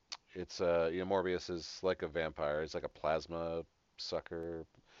it's Morbius is like a vampire. He's like a plasma sucker.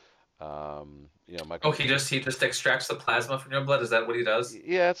 Michael Oh, Keaton. he just extracts the plasma from your blood. Is that what he does?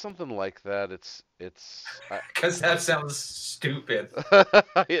 Yeah, it's something like that. It's Because that sounds stupid.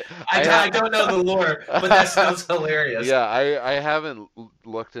 I, I don't know the lore, but that sounds hilarious. yeah, I haven't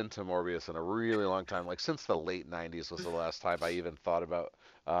looked into Morbius in a really long time. Like since the late 90s was the last time I even thought about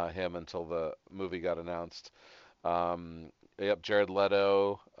him until the movie got announced. Yep, Jared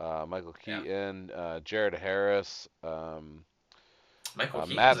Leto, Michael Yeah, Keaton, Jared Harris, Michael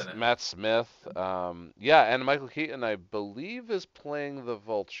Keaton's in Matt it. Matt Smith. Yeah, and Michael Keaton, I believe, is playing the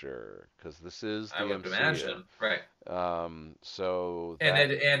Vulture because this is I the would MCU. imagine. Right. So And that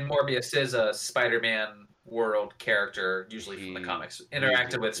Morbius is a Spider-Man world character, usually from the comics. he's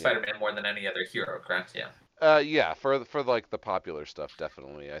Interacted with yeah. Spider-Man more than any other hero, correct? Yeah. Yeah, for like the popular stuff,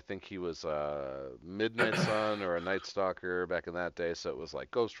 definitely. I think he was Midnight Sun or a Night Stalker back in that day, so it was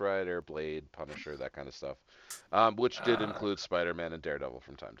like Ghost Rider, Blade, Punisher, that kind of stuff. Which did Uh, include Spider-Man and Daredevil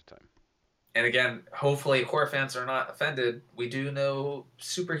from time to time. and again, hopefully horror fans are not offended. We do know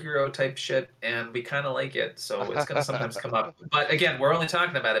superhero type shit, and we kind of like it, so it's going to sometimes come up. But again, we're only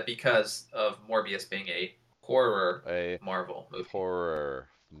talking about it because of Morbius being a horror A Marvel movie. horror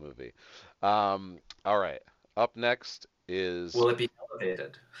movie. All right. Up next is Will it be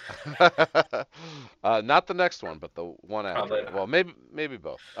elevated? not the next one, but the one after Probably it. Well, not. maybe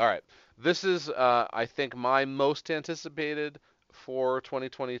both. All right. This is I think my most anticipated for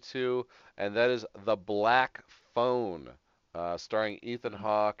 2022, and that is The Black Phone, starring Ethan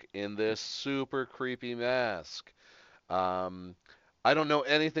Hawke in this super creepy mask. Um, I don't know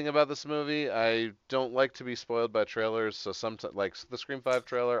anything about this movie. I don't like to be spoiled by trailers, so sometimes like the Scream 5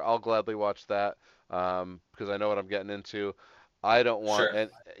 trailer, I'll gladly watch that because I know what I'm getting into. I don't want Sure.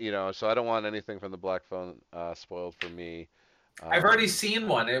 and so I don't want anything from the Black Phone spoiled for me. I've already Um, seen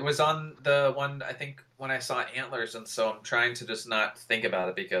one. It was on the one I think when I saw Antlers, and so I'm trying to just not think about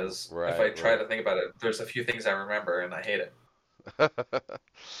it because if I right, try right. to think about it, there's a few things I remember and I hate it.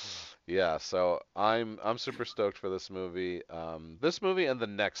 Yeah, so I'm super stoked for this movie. This movie and the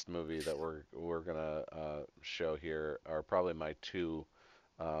next movie that we're gonna show here are probably my two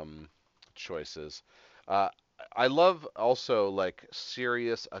um, choices. Uh, I love also like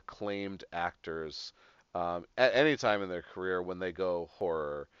serious acclaimed actors at any time in their career when they go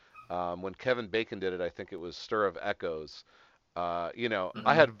horror. When Kevin Bacon did it, I think it was Stir of Echoes. I Hmm.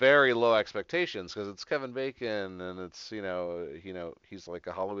 had very low expectations because it's Kevin Bacon and it's he's like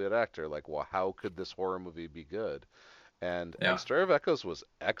a Hollywood actor. Like, well, how could this horror movie be good? And Yeah. Stir of Echoes was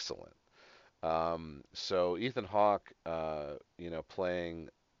excellent. So Ethan Hawke, playing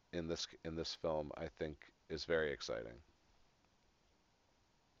in this film, I think is very exciting.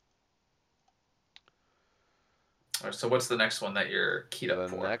 All right, so what's the next one that you're keyed The up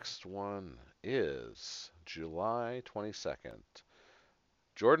for? next one is July 22nd.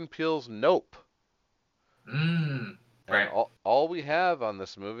 Jordan Peele's Nope. And Right. all we have on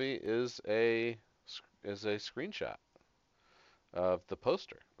this movie is a screenshot of the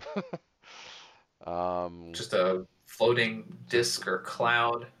poster. Um, Just a floating disc or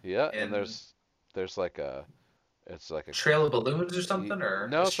cloud Yeah, and in there's like a it's like a trail of balloons or something, or a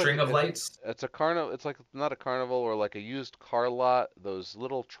no, it's like string of lights. it's a carnival. It's like not a carnival or like a used car lot. Those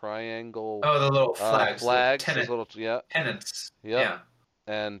little triangle Oh, the little flags, the flags. Those little yeah, tenants. yep.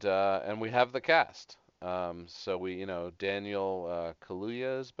 Yeah. And we have the cast. So we, Daniel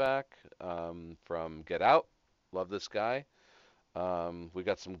Kaluuya is back from Get Out. Love this guy. We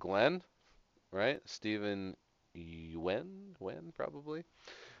got some Glenn, right? Stephen Wen probably.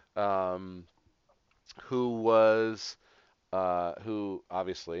 Um, who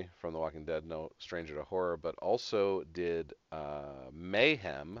obviously from The Walking Dead, no stranger to horror, but also did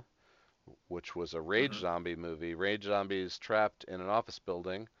Mayhem, which was a Rage Hmm. Zombie movie. Rage Zombies trapped in an office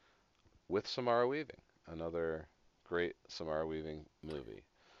building with Samara Weaving, another great Samara Weaving movie.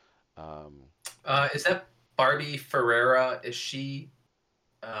 Um, Is that Barbie Ferreira? Is she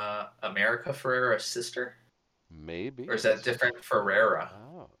America Ferrera's sister, maybe or is that is different Ferreira?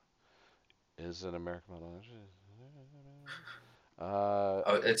 oh is an American Model. Uh,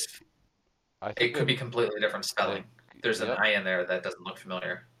 Oh, I it think could be completely different it spelling. There's an yep, I in there that doesn't look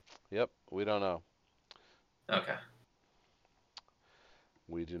familiar. yep. We don't know. Okay,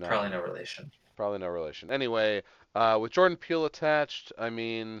 We do not probably no know. relation. Probably no relation. Anyway, with Jordan Peele attached, I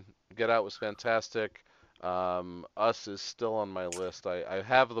mean, Get Out was fantastic. Us is still on my list. I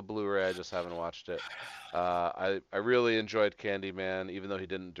have the Blu-ray, I just haven't watched it. I really enjoyed Candyman, even though he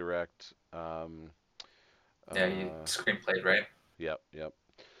didn't direct. Yeah, you Uh, screenplayed, right? yep, yep.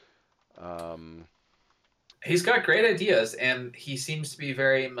 Um, He's got great ideas, and he seems to be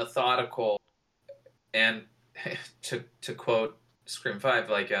very methodical. And to quote Scream Five,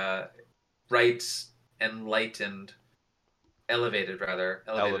 like writes enlightened, elevated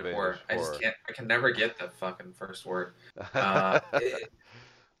elevated horror. horror. I can never get the fucking first word. Uh,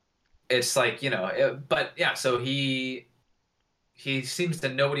 it's like but yeah. So he seems to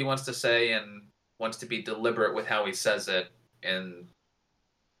know what he wants to say and wants to be deliberate with how he says it. And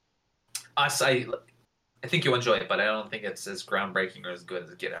us, I think you'll enjoy it, but I don't think it's as groundbreaking or as good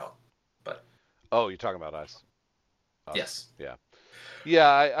as Get Out. But Oh, you're talking about us. Us. yes, Yeah.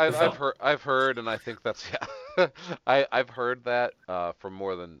 Yeah, the film. I've heard, and I think that's yeah. I've heard that from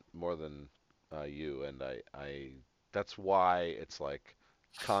more than you, and I that's why it's like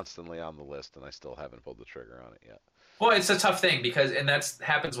constantly on the list, and I still haven't pulled the trigger on it yet. Well, it's a tough thing because, and that's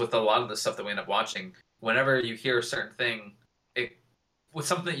happens with a lot of the stuff that we end up watching. Whenever you hear a certain thing, it with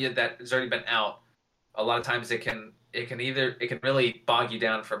something that has already been out, a lot of times it can really bog you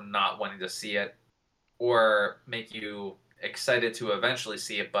down from not wanting to see it, or make you excited to eventually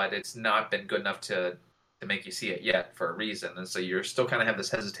see it, but it's not been good enough to make you see it yet for a reason, and so you're still kind of have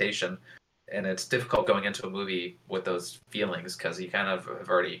this hesitation, and it's difficult going into a movie with those feelings because you kind of have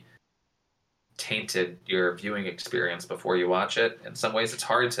already tainted your viewing experience before you watch it. In some ways,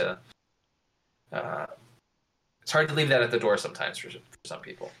 uh, it's hard to leave that at the door sometimes for some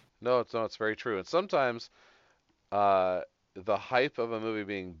people. No, it's very true. And sometimes uh, the hype of a movie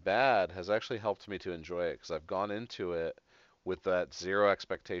being bad has actually helped me to enjoy it because I've gone into it with that zero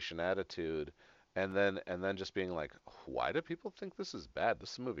expectation attitude, and then just being like, why do people think this is bad?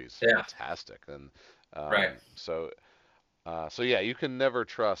 This movie's Yeah, fantastic. And right. so yeah, you can never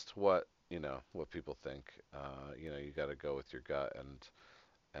trust what people think. You got to go with your gut.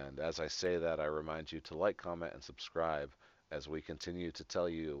 And as I say that, I remind you to like, comment, and subscribe as we continue to tell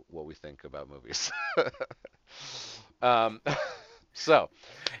you what we think about movies. um, so,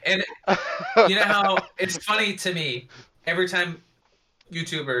 And you know how it's funny to me every time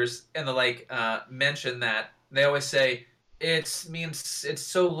YouTubers and the like mention that they always say it's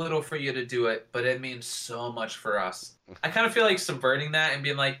so little for you to do it, but it means so much for us. I kind of feel like subverting that and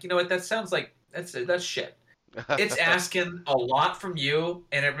being like, you know what, that sounds like that's shit. It's asking a lot from you,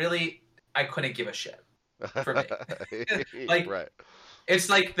 and it really I couldn't give a shit for me. Like right. it's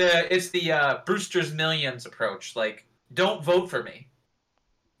the Brewster's Millions approach. Like, don't vote for me,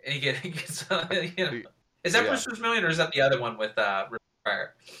 and he gets Is that Yeah. Brewster's Million or is that the other one with Richard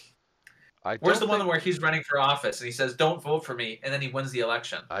Pryor? I Where's don't the one think where he's running for office and he says, "Don't vote for me," and then he wins the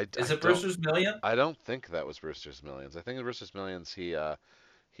election? Is I it don't Brewster's Million? I don't think that was Brewster's Millions. I think in Brewster's Millions he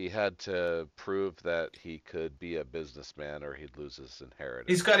had to prove that he could be a businessman or he'd lose his He's got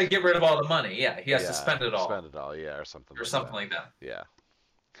inheritance. to get rid of all the money. Yeah, he has to Yeah, spend it spend all it all, yeah, or something or like something that. like that. Yeah.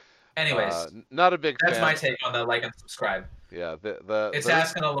 Anyways, Not a big that's my fan. take on the like and subscribe. Yeah, It's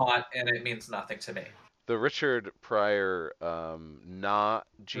asking a lot, and it means nothing to me. the Richard Pryor, not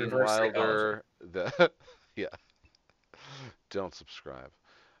Gene Reverse psychology. Wilder. The yeah, don't subscribe.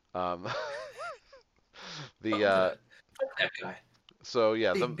 Um, the Fuck that. Fuck that guy. so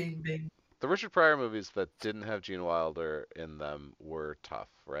yeah, Bing, bing, bing. the Richard Pryor movies that didn't have Gene Wilder in them were tough,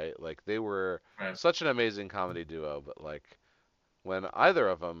 right? Like they were Right. such an amazing comedy duo, but like when either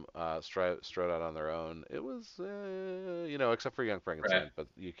of them strode out on their own, it was except for Young Right. Frankenstein, but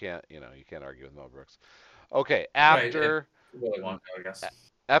you can't argue with Mel Brooks. Okay, Right. And Willy Wonka, I guess.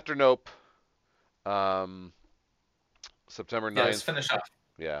 after Nope, um, September Yeah, let's 9th. finish off.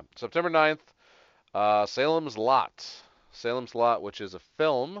 Yeah, September 9th, Salem's Lot. Salem's Lot, which is a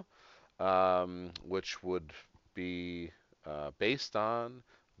film, which would be based on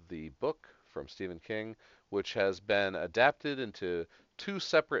the book from Stephen King, which has been adapted into two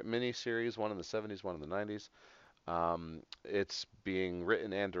separate miniseries, one in the 70s, one in the 90s. It's being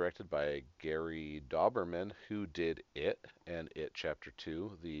written and directed by Gary Dauberman, who did It and It Chapter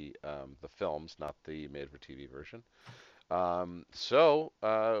 2, the films, not the made-for-TV version. I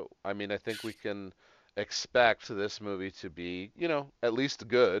mean, I think we can expect this movie to be, at least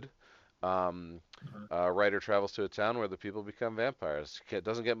good. Um, Mhm. a writer travels to a town where the people become vampires. It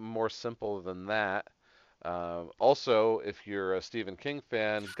doesn't get more simple than that. Also, if you're a Stephen King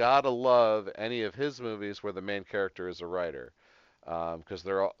fan, gotta love any of his movies where the main character is a writer, because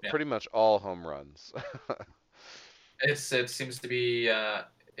they're Yeah. pretty much all home runs. It seems to be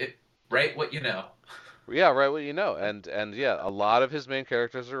it right what you know. Yeah, right. Well, and yeah, a lot of his main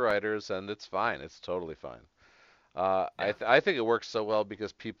characters are writers, and it's fine. It's totally fine. Yeah. I think it works so well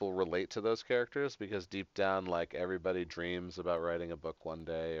because people relate to those characters because deep down, like everybody dreams about writing a book one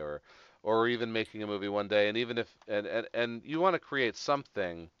day or even making a movie one day, and even if and you want to create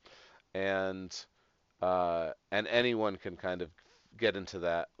something, and and anyone can kind of get into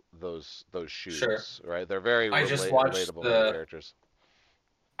those Sure. shoes, right? They're very I just watched relatable main the characters.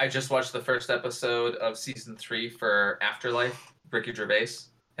 I just watched the first episode of season 3 for Afterlife, Ricky Gervais.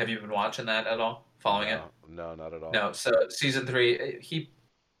 Have you been watching that at all? Following it? No, no, not at all. No. So season 3,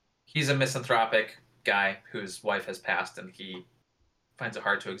 he's a misanthropic guy whose wife has passed, and he finds it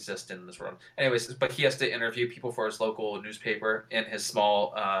hard to exist in this world. Anyways, but he has to interview people for his local newspaper in his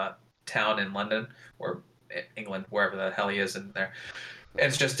small town in London or England, wherever the hell he is in there.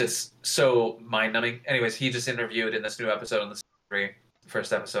 And it's so mind numbing. Anyways, he just interviewed in this new episode on the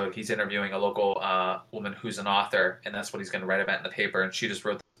first episode. He's interviewing a local woman who's an author, and that's what he's going to write about in the paper. And she just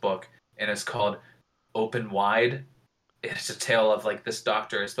wrote this book, and it's called Open Wide. It's a tale of like this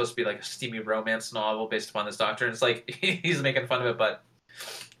doctor. It's supposed to be like a steamy romance novel based upon this doctor, and it's like he's making fun of it, but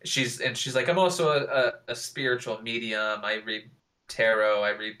she's like, I'm also a spiritual medium. I read tarot,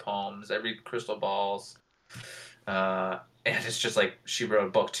 I read palms, I read crystal balls. And it's just like she wrote a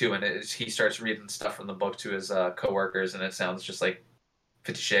book too, and he starts reading stuff from the book to his coworkers, and it sounds just like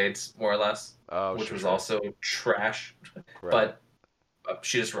 50 Shades, more or less, Oh, which sure, was sure. also trash. Right. But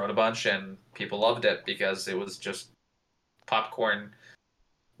she just wrote a bunch, and people loved it because it was just popcorn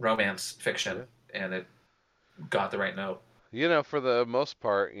romance fiction, Yeah. and it got the right note. For the most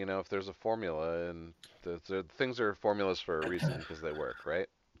part, if there's a formula and things are formulas for a reason because they work, right?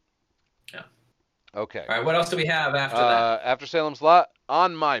 Yeah. Okay. All right. What else do we have after that? After Salem's Lot,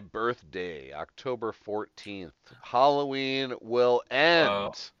 on my birthday, October 14th, Halloween will Oh,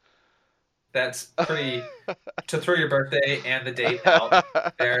 end. that's pretty to throw your birthday and the date out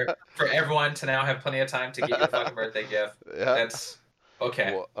there for everyone to now have plenty of time to get you a fucking birthday gift. Yeah. That's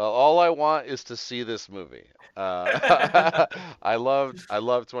okay. Well, all I want is to see this movie. I loved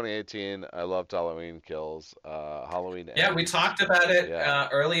 2018. I loved Halloween Kills. Halloween Yeah, we Ends. talked about it Yeah,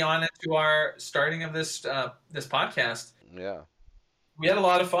 early on into our starting of this podcast. yeah. We had a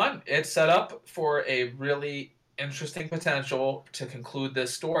lot of fun. It set up for a really interesting potential to conclude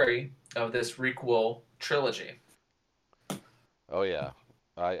this story of this requel trilogy. Oh yeah.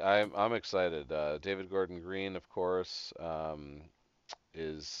 I'm excited. David Gordon Green, of course,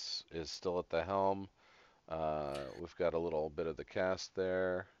 is still at the helm. We've got a little bit of the cast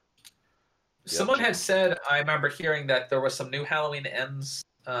there. Yep. Someone had said, I remember hearing that there was some new Halloween Ends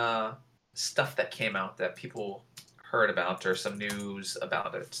stuff that came out that people heard about, or some news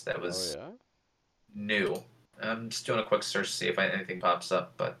about it that Oh was yeah. new. I'm just doing a quick search to see if anything pops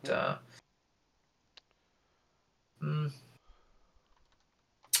up, but mm,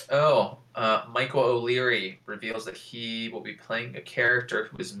 Michael O'Leary reveals that he will be playing a character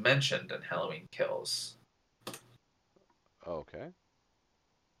who is mentioned in Halloween Kills. Okay.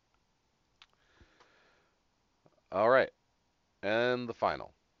 All right. And the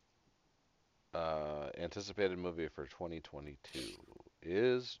final anticipated movie for 2022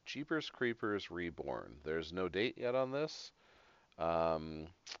 is Jeepers Creepers Reborn. There's no date yet on this. Um,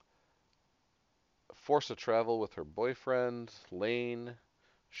 forced to travel with her boyfriend, Lane,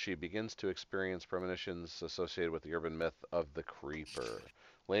 she begins to experience premonitions associated with the urban myth of the Creeper.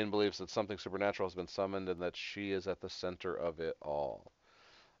 Lane believes that something supernatural has been summoned and that she is at the center of it all.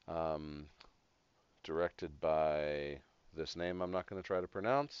 Um, Directed by this name I'm not going to try to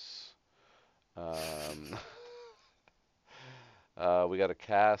pronounce. Um, we got a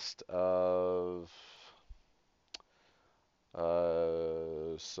cast of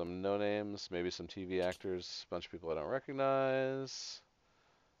some no names, maybe some TV actors, a bunch of people I don't recognize.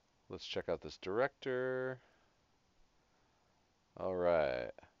 Let's check out this director. All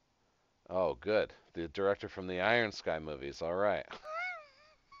right. Oh, good. The director from the Iron Sky movies. All right.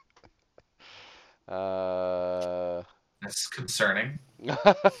 Uh, That's concerning.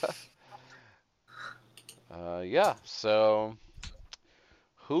 yeah. So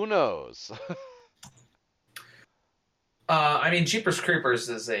who knows? I mean, Jeepers Creepers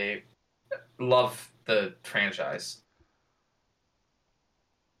is a love the franchise.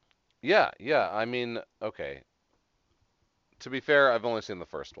 Yeah, yeah. I mean, okay. To be fair, I've only seen the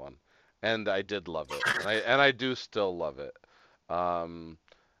first one, and I did love it, and I do still love it. Um,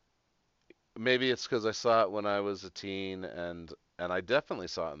 Maybe it's because I saw it when I was a teen, and I definitely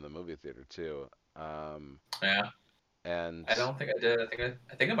saw it in the movie theater too. Um, Yeah, and I don't think I did.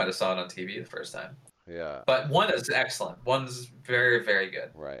 I think I might have saw it on TV the first time. yeah, But one is excellent. One's very, very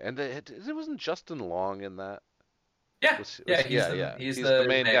good. right. And it wasn't Justin Long in that. Yeah, yeah, Yeah, yeah. he's He's the the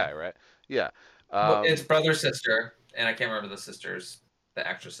main mayor. guy, right? Yeah. Well, it's Um, brother sister, and I can't remember the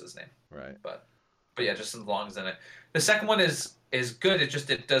actress's name. right. But yeah, Justin Long's in it. The second one is good.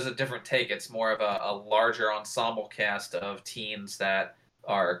 It does a different take. It's more of a larger ensemble cast of teens that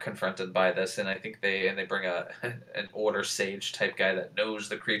are confronted by this, and I think they bring an order sage type guy that knows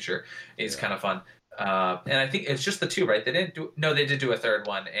the creature. He's Yeah. kind of fun. And I think it's just the two, right? They didn't do no, they did do a third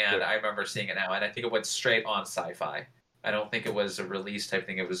one, and There- I remember seeing it now, and I think it went straight on Sci-Fi. I don't think it was a release type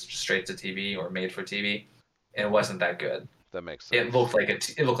thing. It was straight to TV or made for TV, and it wasn't that good. That makes sense. It looked like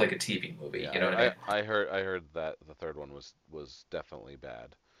it looked like a TV movie. Yeah, You know what I mean? I heard that the third one was definitely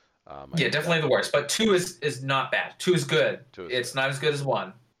bad. Yeah, definitely the worst. But two is not bad. Two is good. Two is It's good. not as good as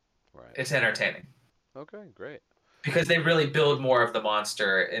one. Right. It's entertaining Okay, great. because they really build more of the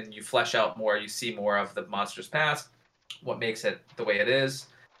monster and you flesh out more. You see more of the monster's past, what makes it the way it is,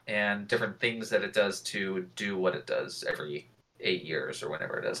 and different things that it does to do what it does every 8 years or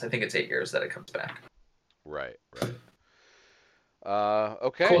whenever it is. I think it's 8 years that it comes back. Right, right.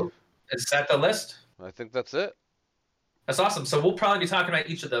 Okay. Cool. Is that the list? I think that's it. That's awesome. So we'll probably be talking about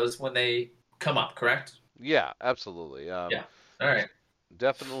each of those when they come up, correct? Yeah, absolutely. Yeah. All right.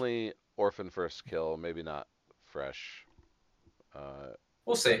 Definitely Orphan First Kill. Maybe not Fresh.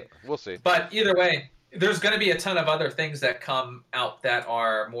 We'll see. We'll see. But either way, there's going to be a ton of other things that come out that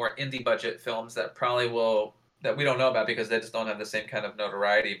are more indie budget films that probably will that we don't know about because they just don't have the same kind of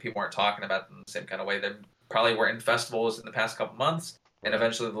notoriety. People aren't talking about them the same kind of way. They probably were in festivals in the past couple months, and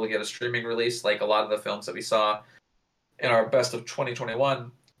eventually they'll get a streaming release. Like a lot of the films that we saw in our best of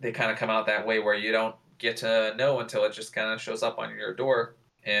 2021, they kind of come out that way where you don't get to know until it just kind of shows up on your door,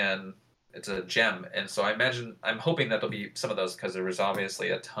 and it's a gem. And so I'm hoping that there'll be some of those because there was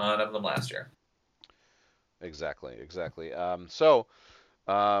obviously a ton of them last year. Exactly, exactly. Um,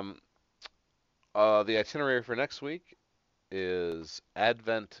 the itinerary for next week is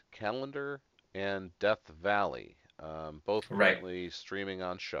Advent Calendar and Death Valley, both Right. currently streaming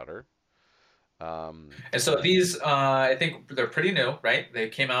on Shudder. And so these, I think they're pretty new, right? They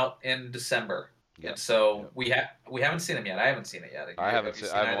came out in December, Yep, and so yep. we haven't seen them yet. I haven't seen it yet. I haven't Have you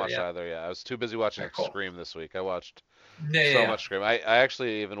I haven't either watched yet? either yet. I was too busy watching Okay, cool. Scream this week. I watched Yeah, yeah, so yeah. much Scream. I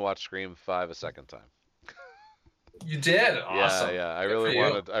actually even watched Scream 5 a second time. You did. Awesome. Yeah, yeah. I Good for really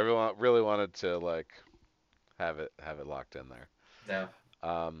you. really wanted to like have it locked in there. Yeah.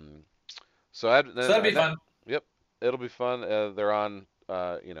 So So that'd be fun. Yep, it'll be fun. They're on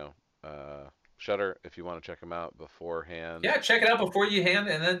Shudder if you want to check them out beforehand. Yeah, check it out before you hand,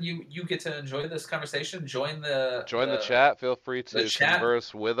 and then you get to enjoy this conversation. Join the Chat. Feel free to chat.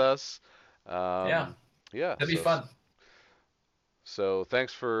 converse with us. Yeah. Yeah. That'd be fun. So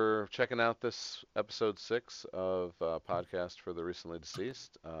thanks for checking out this episode 6 of Podcast for the Recently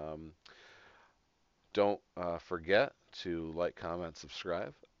Deceased. Don't forget to like, comment,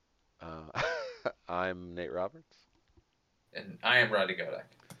 subscribe. I'm Nate Roberts, And I am Roddy Godak.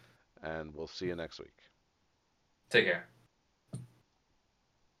 and we'll see you next week. Take care.